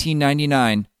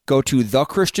 $19.99, go to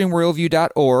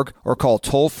thechristianworldview.org or call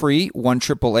toll-free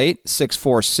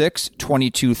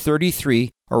 1-888-646-2233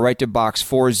 or write to Box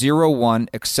 401,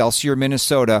 Excelsior,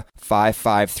 Minnesota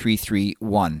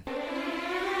 55331.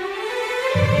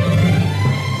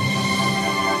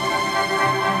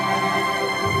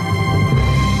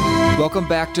 Welcome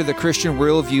back to the Christian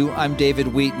Worldview. I'm David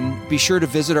Wheaton. Be sure to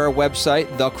visit our website,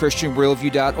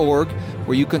 thechristianworldview.org,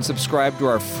 where you can subscribe to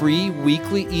our free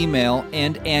weekly email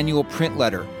and annual print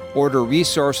letter, order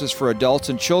resources for adults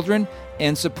and children,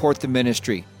 and support the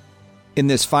ministry. In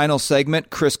this final segment,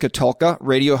 Chris Katulka,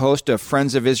 radio host of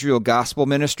Friends of Israel Gospel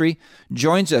Ministry,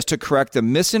 joins us to correct the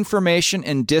misinformation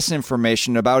and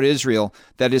disinformation about Israel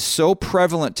that is so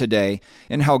prevalent today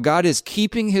and how God is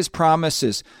keeping his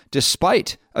promises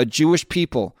despite a Jewish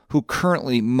people who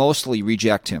currently mostly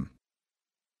reject him.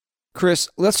 Chris,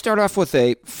 let's start off with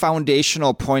a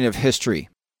foundational point of history.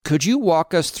 Could you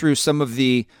walk us through some of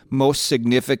the most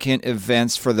significant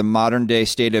events for the modern-day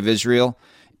state of Israel,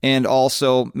 and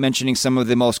also mentioning some of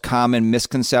the most common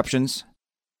misconceptions?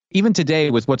 Even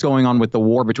today, with what's going on with the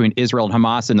war between Israel and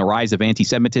Hamas and the rise of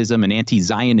anti-Semitism and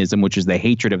anti-Zionism, which is the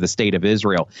hatred of the state of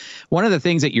Israel, one of the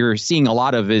things that you're seeing a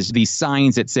lot of is these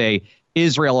signs that say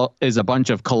Israel is a bunch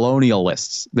of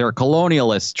colonialists. They're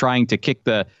colonialists trying to kick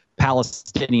the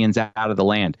Palestinians out of the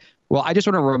land. Well, I just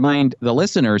want to remind the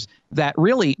listeners that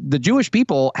really the Jewish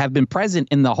people have been present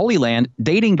in the Holy Land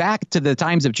dating back to the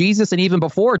times of Jesus and even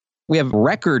before. We have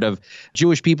record of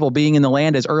Jewish people being in the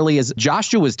land as early as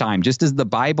Joshua's time, just as the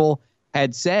Bible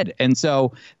had said. And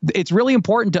so it's really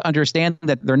important to understand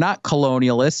that they're not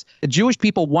colonialists. The Jewish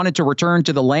people wanted to return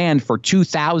to the land for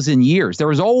 2,000 years. There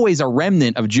was always a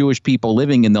remnant of Jewish people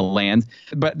living in the land.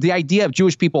 But the idea of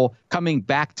Jewish people coming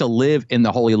back to live in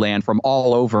the Holy Land from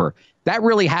all over, that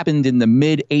really happened in the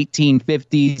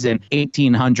mid-1850s and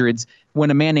 1800s when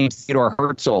a man named Theodor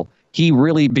Herzl, he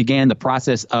really began the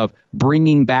process of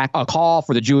bringing back a call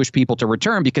for the Jewish people to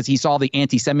return because he saw the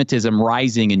anti-Semitism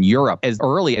rising in Europe as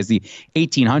early as the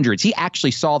 1800s. He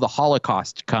actually saw the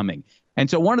Holocaust coming. And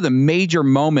so one of the major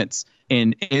moments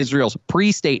in Israel's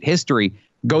pre-state history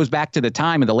goes back to the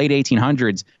time of the late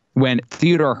 1800s when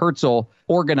Theodor Herzl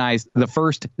organized the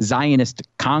first Zionist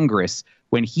Congress,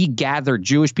 when he gathered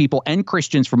Jewish people and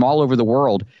Christians from all over the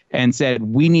world and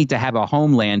said, we need to have a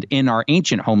homeland in our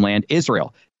ancient homeland,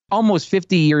 Israel. Almost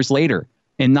 50 years later,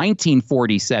 in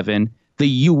 1947, the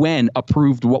UN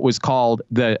approved what was called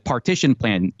the Partition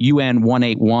Plan, UN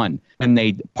 181, and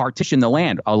they partitioned the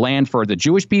land, a land for the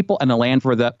Jewish people and a land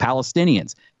for the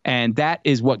Palestinians. And that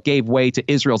is what gave way to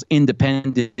Israel's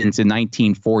independence in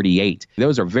 1948.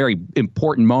 Those are very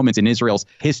important moments in Israel's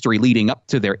history leading up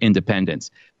to their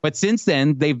independence. But since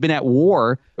then, they've been at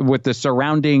war with the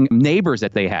surrounding neighbors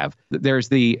that they have. There's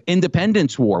the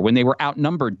Independence War, when they were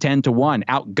outnumbered 10-1,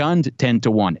 outgunned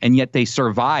 10-1, and yet they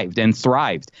survived and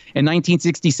thrived. In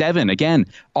 1967, again,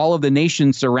 all of the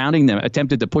nations surrounding them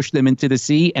attempted to push them into the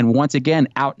sea, and once again,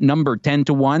 outnumbered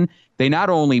 10-1. They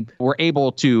not only were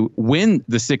able to win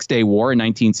the Six-Day War in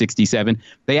 1967,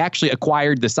 they actually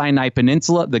acquired the Sinai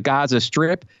Peninsula, the Gaza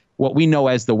Strip, what we know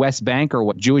as the West Bank, or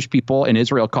what Jewish people in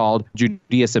Israel called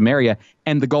Judea Samaria,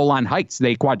 and the Golan Heights.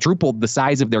 They quadrupled the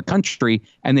size of their country,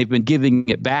 and they've been giving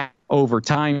it back over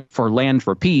time for land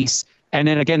for peace. And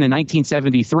then again, in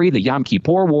 1973, the Yom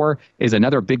Kippur War is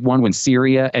another big one when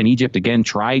Syria and Egypt again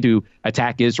tried to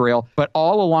attack Israel. But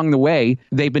all along the way,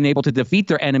 they've been able to defeat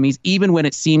their enemies, even when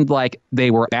it seemed like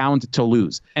they were bound to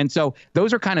lose. And so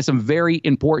those are kind of some very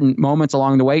important moments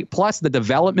along the way, plus the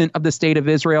development of the state of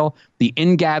Israel, the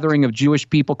ingathering of Jewish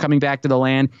people coming back to the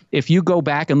land. If you go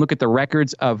back and look at the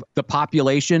records of the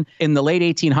population, in the late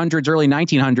 1800s, early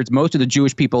 1900s, most of the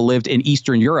Jewish people lived in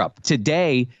Eastern Europe.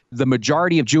 Today, the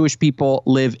majority of Jewish people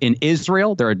live in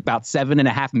Israel. There are about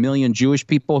 7.5 million Jewish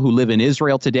people who live in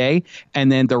Israel today. And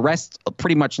then the rest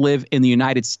pretty much live in the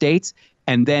United States.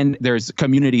 And then there's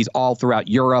communities all throughout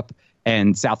Europe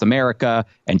and South America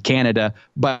and Canada.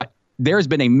 But there's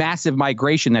been a massive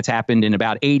migration that's happened in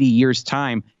about 80 years'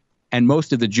 time. And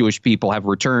most of the Jewish people have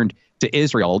returned to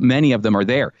Israel. Many of them are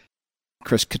there.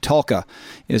 Chris Katulka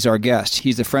is our guest.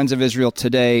 He's the Friends of Israel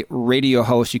Today radio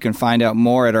host. You can find out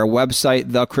more at our website,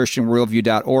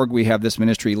 thechristianworldview.org. We have this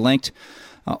ministry linked,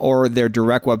 or their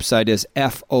direct website is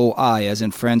FOI, as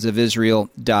in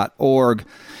friendsofisrael.org.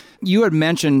 You had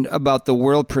mentioned about the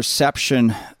world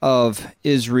perception of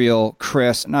Israel,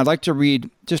 Chris, and I'd like to read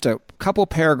just a couple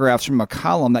paragraphs from a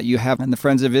column that you have on the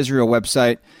Friends of Israel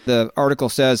website. The article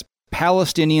says,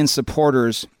 Palestinian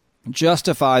supporters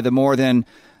justify the more than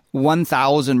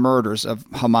 1,000 murders of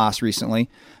Hamas recently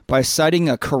by citing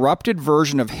a corrupted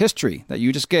version of history that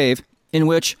you just gave, in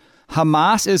which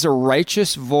Hamas is a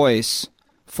righteous voice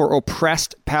for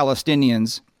oppressed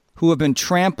Palestinians who have been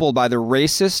trampled by the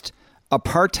racist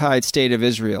apartheid state of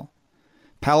Israel.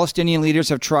 Palestinian leaders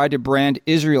have tried to brand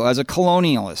Israel as a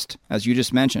colonialist, as you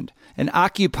just mentioned, an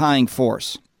occupying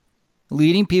force,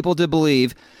 leading people to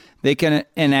believe they can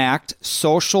enact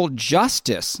social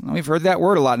justice, we've heard that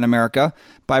word a lot in America,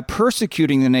 by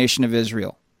persecuting the nation of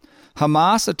Israel.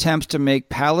 Hamas attempts to make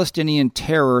Palestinian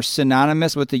terror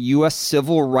synonymous with the U.S.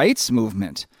 civil rights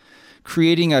movement,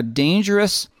 creating a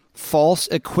dangerous false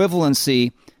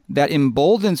equivalency that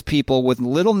emboldens people with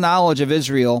little knowledge of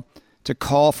Israel to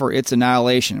call for its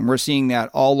annihilation. And we're seeing that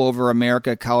all over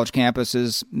America, college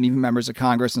campuses, even members of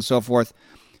Congress and so forth.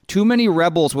 Too many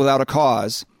rebels without a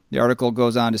cause, the article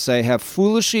goes on to say, have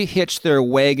foolishly hitched their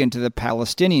wagon to the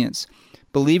Palestinians,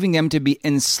 believing them to be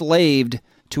enslaved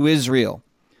to Israel.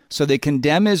 So they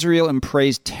condemn Israel and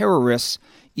praise terrorists,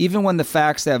 even when the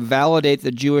facts that validate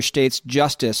the Jewish state's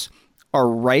justice are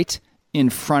right in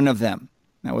front of them.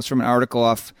 That was from an article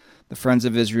off the Friends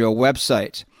of Israel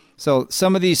website. So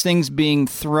some of these things being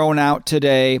thrown out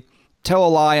today tell a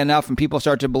lie enough, and people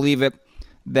start to believe it,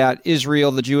 that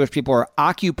Israel, the Jewish people, are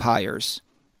occupiers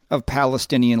of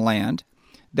Palestinian land,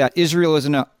 that Israel is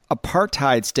an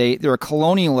apartheid state, they're a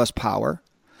colonialist power,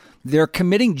 they're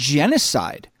committing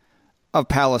genocide of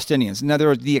Palestinians. In other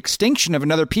words, the extinction of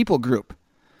another people group.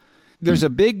 There's a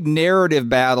big narrative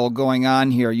battle going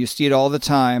on here. You see it all the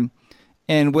time.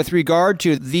 And with regard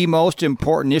to the most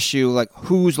important issue, like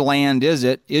whose land is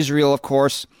it, Israel, of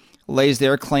course, lays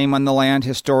their claim on the land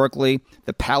historically.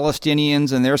 The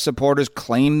Palestinians and their supporters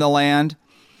claim the land.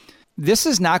 This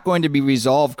is not going to be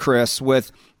resolved, Chris,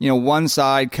 with one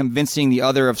side convincing the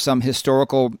other of some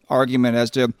historical argument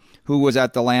as to who was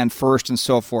at the land first and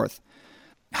so forth.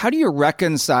 How do you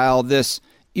reconcile this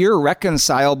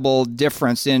irreconcilable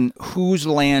difference in whose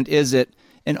land is it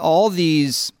and all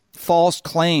these false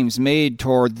claims made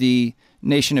toward the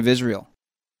nation of Israel?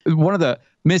 One of the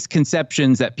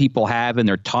misconceptions that people have, and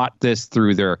they're taught this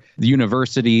through their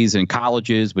universities and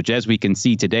colleges, which, as we can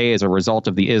see today, as a result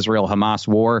of the Israel-Hamas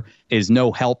war, is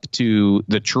no help to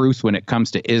the truth when it comes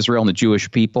to Israel and the Jewish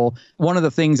people. One of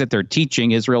the things that they're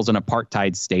teaching, Israel's an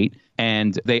apartheid state,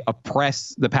 and they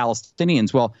oppress the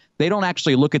Palestinians. Well, they don't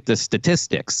actually look at the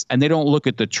statistics, and they don't look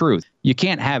at the truth. You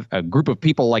can't have a group of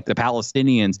people like the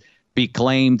Palestinians be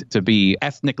claimed to be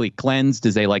ethnically cleansed,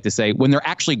 as they like to say, when they're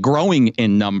actually growing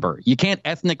in number. You can't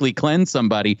ethnically cleanse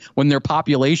somebody when their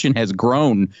population has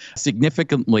grown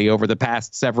significantly over the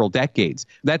past several decades.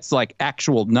 That's like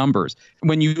actual numbers.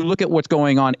 When you look at what's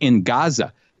going on in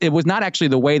Gaza, it was not actually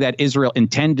the way that Israel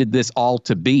intended this all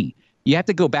to be. You have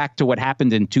to go back to what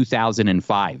happened in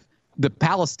 2005. The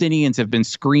Palestinians have been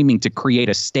screaming to create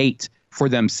a state for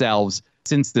themselves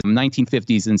since the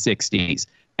 1950s and 60s.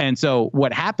 And so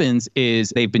what happens is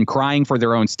they've been crying for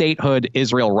their own statehood.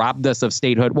 Israel robbed us of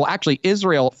statehood. Well, actually,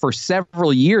 Israel for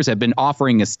several years had been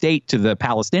offering a state to the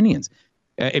Palestinians.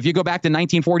 If you go back to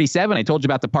 1947, I told you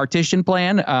about the partition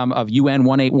plan of UN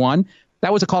 181.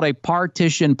 That was called a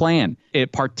partition plan.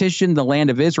 It partitioned the land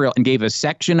of Israel and gave a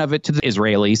section of it to the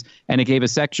Israelis, and it gave a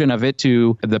section of it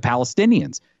to the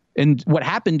Palestinians. And what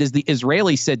happened is the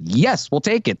Israelis said, yes, we'll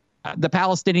take it. The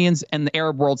Palestinians and the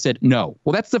Arab world said no.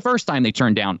 Well, that's the first time they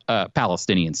turned down a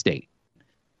Palestinian state.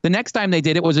 The next time they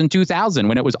did it was in 2000,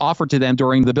 when it was offered to them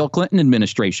during the Bill Clinton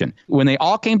administration. When they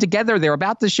all came together, they were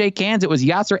about to shake hands. It was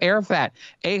Yasser Arafat,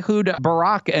 Ehud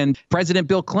Barak, and President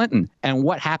Bill Clinton. And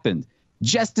what happened?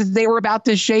 Just as they were about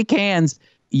to shake hands,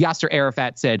 Yasser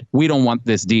Arafat said, we don't want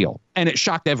this deal. And it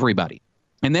shocked everybody.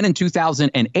 And then in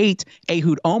 2008,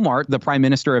 Ehud Olmert, the prime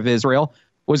minister of Israel,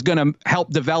 was going to help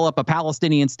develop a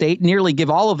Palestinian state, nearly give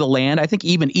all of the land, I think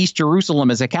even East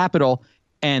Jerusalem as a capital.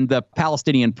 And the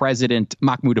Palestinian president,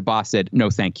 Mahmoud Abbas, said, no,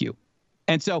 thank you.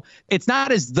 And so it's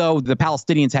not as though the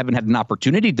Palestinians haven't had an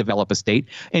opportunity to develop a state.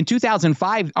 In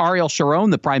 2005, Ariel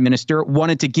Sharon, the prime minister,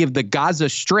 wanted to give the Gaza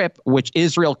Strip, which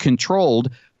Israel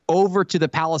controlled, over to the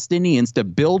Palestinians to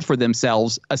build for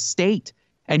themselves a state.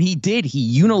 And he did.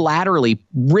 He unilaterally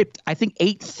ripped, I think,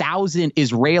 8,000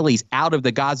 Israelis out of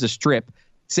the Gaza Strip,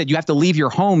 said you have to leave your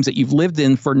homes that you've lived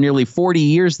in for nearly 40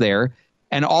 years there,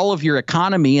 and all of your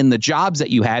economy and the jobs that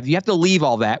you have to leave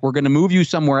all that. We're going to move you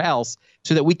somewhere else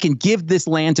so that we can give this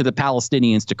land to the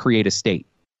Palestinians to create a state.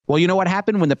 Well, you know what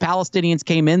happened when the Palestinians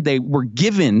came in? They were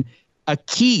given a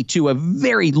key to a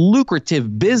very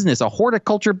lucrative business, a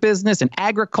horticulture business, an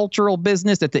agricultural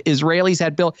business that the Israelis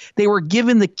had built. They were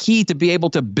given the key to be able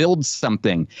to build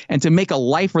something and to make a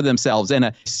life for themselves and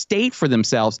a state for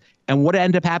themselves. And what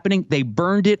ended up happening? They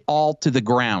burned it all to the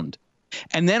ground.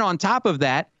 And then on top of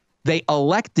that, the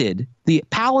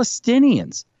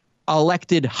Palestinians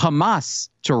elected Hamas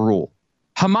to rule.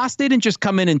 Hamas didn't just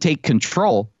come in and take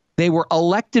control. They were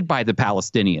elected by the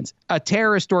Palestinians, a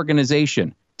terrorist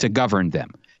organization, to govern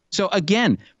them. So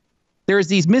again, there's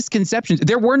these misconceptions.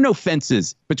 There were no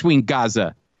fences between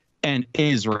Gaza and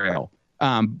Israel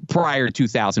prior to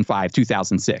 2005,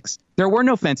 2006. There were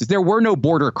no fences. There were no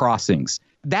border crossings.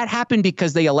 That happened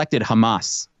because they elected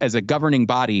Hamas as a governing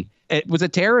body. It was a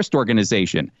terrorist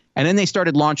organization. And then they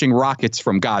started launching rockets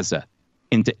from Gaza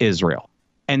into Israel.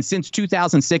 And since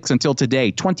 2006 until today,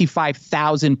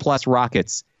 25,000 plus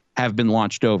rockets have been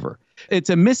launched over. It's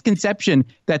a misconception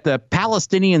that the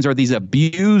Palestinians are these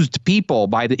abused people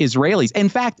by the Israelis. In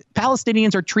fact,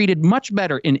 Palestinians are treated much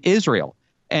better in Israel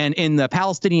and in the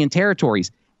Palestinian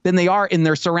territories than they are in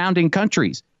their surrounding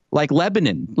countries, like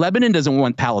Lebanon. Lebanon doesn't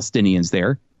want Palestinians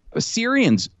there.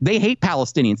 Syrians, they hate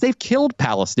Palestinians. They've killed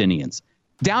Palestinians.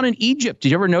 Down in Egypt,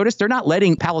 did you ever notice they're not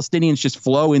letting Palestinians just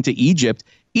flow into Egypt?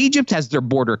 Egypt has their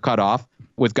border cut off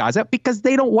with Gaza because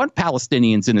they don't want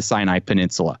Palestinians in the Sinai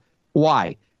Peninsula.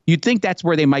 Why? You'd think that's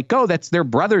where they might go. That's their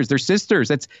brothers, their sisters,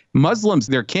 that's Muslims,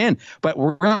 their kin. But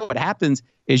what happens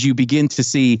is you begin to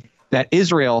see that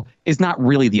Israel is not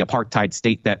really the apartheid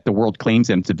state that the world claims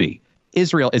them to be.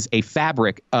 Israel is a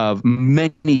fabric of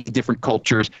many different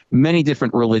cultures, many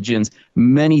different religions,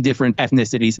 many different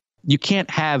ethnicities. You can't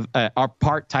have an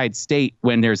apartheid state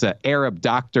when there's an Arab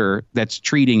doctor that's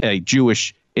treating a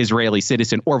Jewish Israeli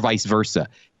citizen or vice versa.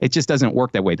 It just doesn't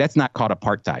work that way. That's not called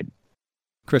apartheid.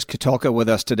 Chris Katulka with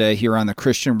us today here on the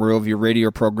Christian Worldview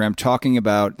radio program, talking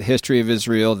about the history of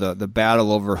Israel, the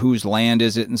battle over whose land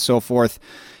is it and so forth.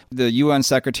 The UN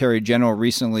Secretary General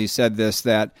recently said this,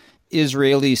 that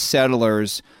Israeli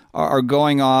settlers are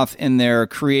going off and they're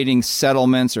creating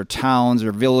settlements or towns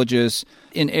or villages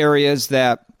in areas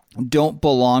that don't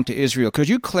belong to Israel. Could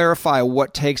you clarify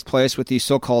what takes place with these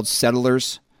so-called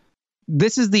settlers?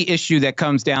 This is the issue that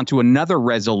comes down to another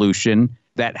resolution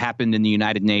that happened in the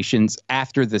United Nations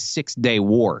after the 6-day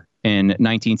war. in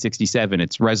 1967.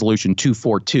 It's Resolution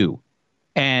 242.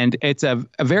 And it's a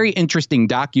very interesting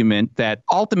document that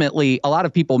ultimately a lot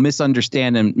of people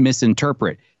misunderstand and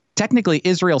misinterpret. Technically,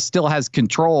 Israel still has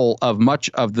control of much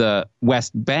of the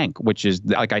West Bank, which is,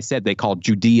 like I said, they call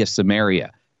Judea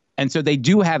Samaria. And so they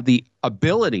do have the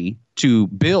ability to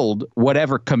build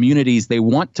whatever communities they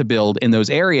want to build in those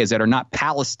areas that are not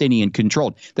Palestinian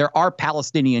controlled. There are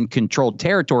Palestinian controlled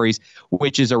territories,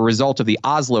 which is a result of the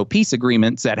Oslo peace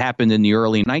agreements that happened in the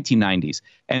early 1990s.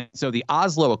 And so the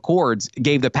Oslo Accords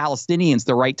gave the Palestinians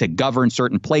the right to govern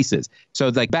certain places. So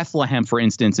like Bethlehem, for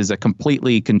instance, is a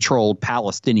completely controlled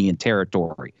Palestinian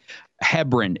territory.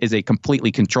 Hebron is a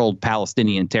completely controlled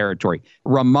Palestinian territory.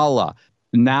 Ramallah,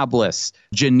 Nablus,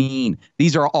 Jenin,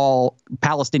 these are all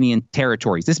Palestinian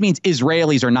territories. This means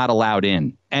Israelis are not allowed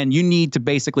in. And you need to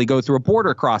basically go through a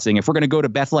border crossing. If we're going to go to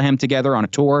Bethlehem together on a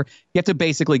tour, you have to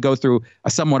basically go through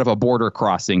somewhat of a border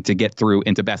crossing to get through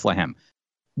into Bethlehem.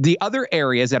 The other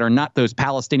areas that are not those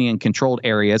Palestinian controlled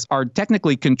areas are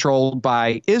technically controlled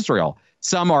by Israel.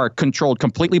 Some are controlled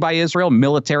completely by Israel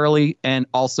militarily and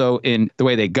also in the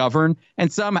way they govern.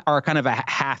 And some are kind of a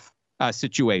half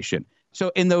situation. So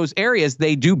in those areas,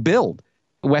 they do build.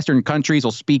 Western countries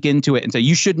will speak into it and say,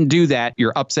 you shouldn't do that.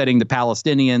 You're upsetting the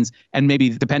Palestinians. And maybe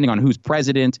depending on who's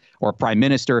president or prime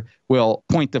minister will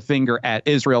point the finger at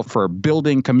Israel for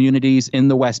building communities in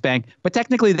the West Bank. But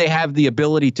technically, they have the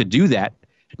ability to do that.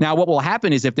 Now, what will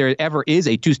happen is if there ever is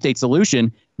a two-state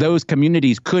solution, those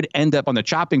communities could end up on the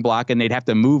chopping block and they'd have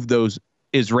to move those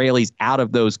Israelis out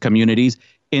of those communities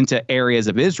into areas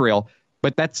of Israel.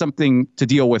 But that's something to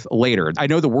deal with later. I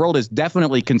know the world is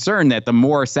definitely concerned that the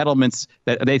more settlements,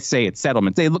 that they say it's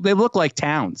settlements, they look like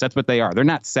towns. That's what they are. They're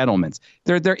not settlements.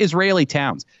 They're Israeli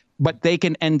towns. But they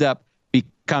can end up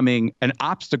becoming an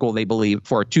obstacle, they believe,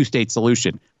 for a two-state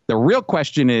solution. The real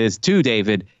question is, too,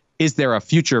 David, is there a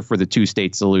future for the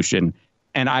two-state solution?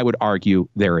 And I would argue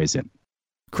there isn't.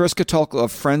 Chris Katulka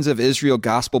of Friends of Israel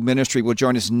Gospel Ministry will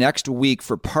join us next week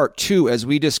for part 2 as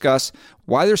we discuss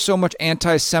why there's so much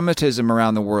anti-Semitism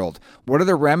around the world. What are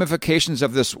the ramifications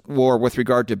of this war with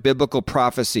regard to biblical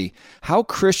prophecy? How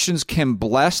Christians can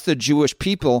bless the Jewish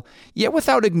people, yet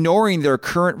without ignoring their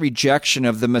current rejection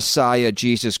of the Messiah,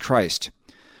 Jesus Christ.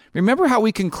 Remember how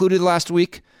we concluded last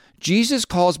week? Jesus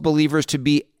calls believers to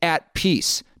be at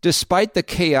peace, despite the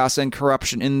chaos and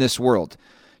corruption in this world.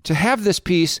 To have this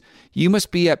peace, you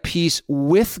must be at peace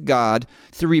with God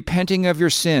through repenting of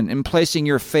your sin and placing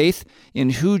your faith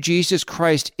in who Jesus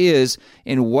Christ is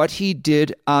and what he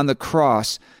did on the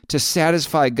cross to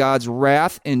satisfy God's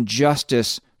wrath and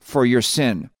justice for your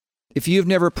sin. If you've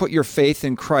never put your faith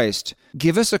in Christ,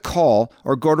 give us a call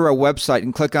or go to our website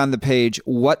and click on the page,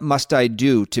 What Must I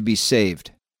Do to Be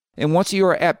Saved? And once you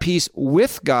are at peace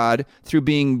with God through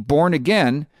being born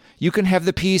again, you can have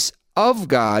the peace of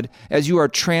God as you are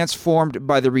transformed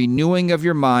by the renewing of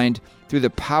your mind through the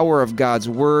power of God's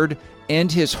Word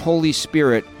and His Holy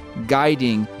Spirit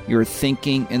guiding your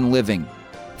thinking and living.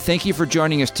 Thank you for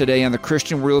joining us today on the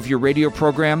Christian Worldview radio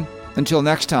program. Until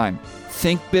next time,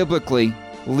 think biblically,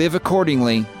 live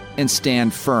accordingly, and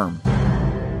stand firm.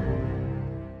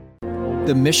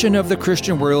 The mission of the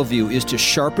Christian Worldview is to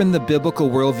sharpen the biblical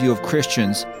worldview of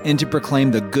Christians and to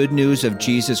proclaim the good news of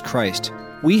Jesus Christ.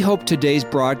 We hope today's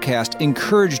broadcast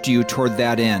encouraged you toward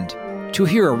that end. To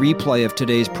hear a replay of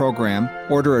today's program,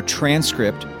 order a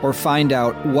transcript, or find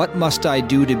out what must I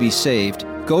do to be saved,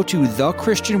 go to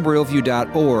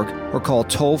thechristianworldview.org or call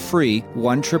toll-free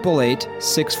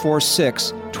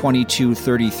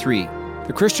 1-888-646-2233.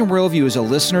 The Christian Worldview is a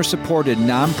listener-supported,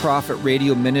 nonprofit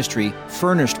radio ministry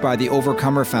furnished by the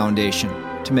Overcomer Foundation.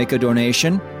 To make a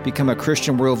donation, become a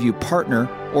Christian Worldview partner,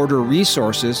 order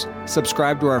resources,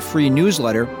 subscribe to our free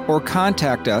newsletter, or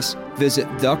contact us, visit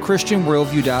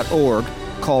thechristianworldview.org,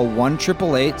 call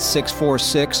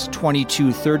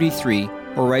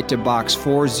 1-888-646-2233, or write to Box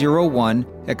 401,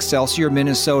 Excelsior,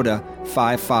 Minnesota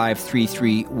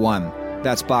 55331.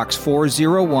 That's Box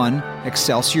 401,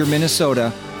 Excelsior,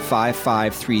 Minnesota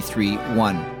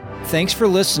 55331. Thanks for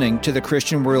listening to the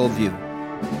Christian Worldview.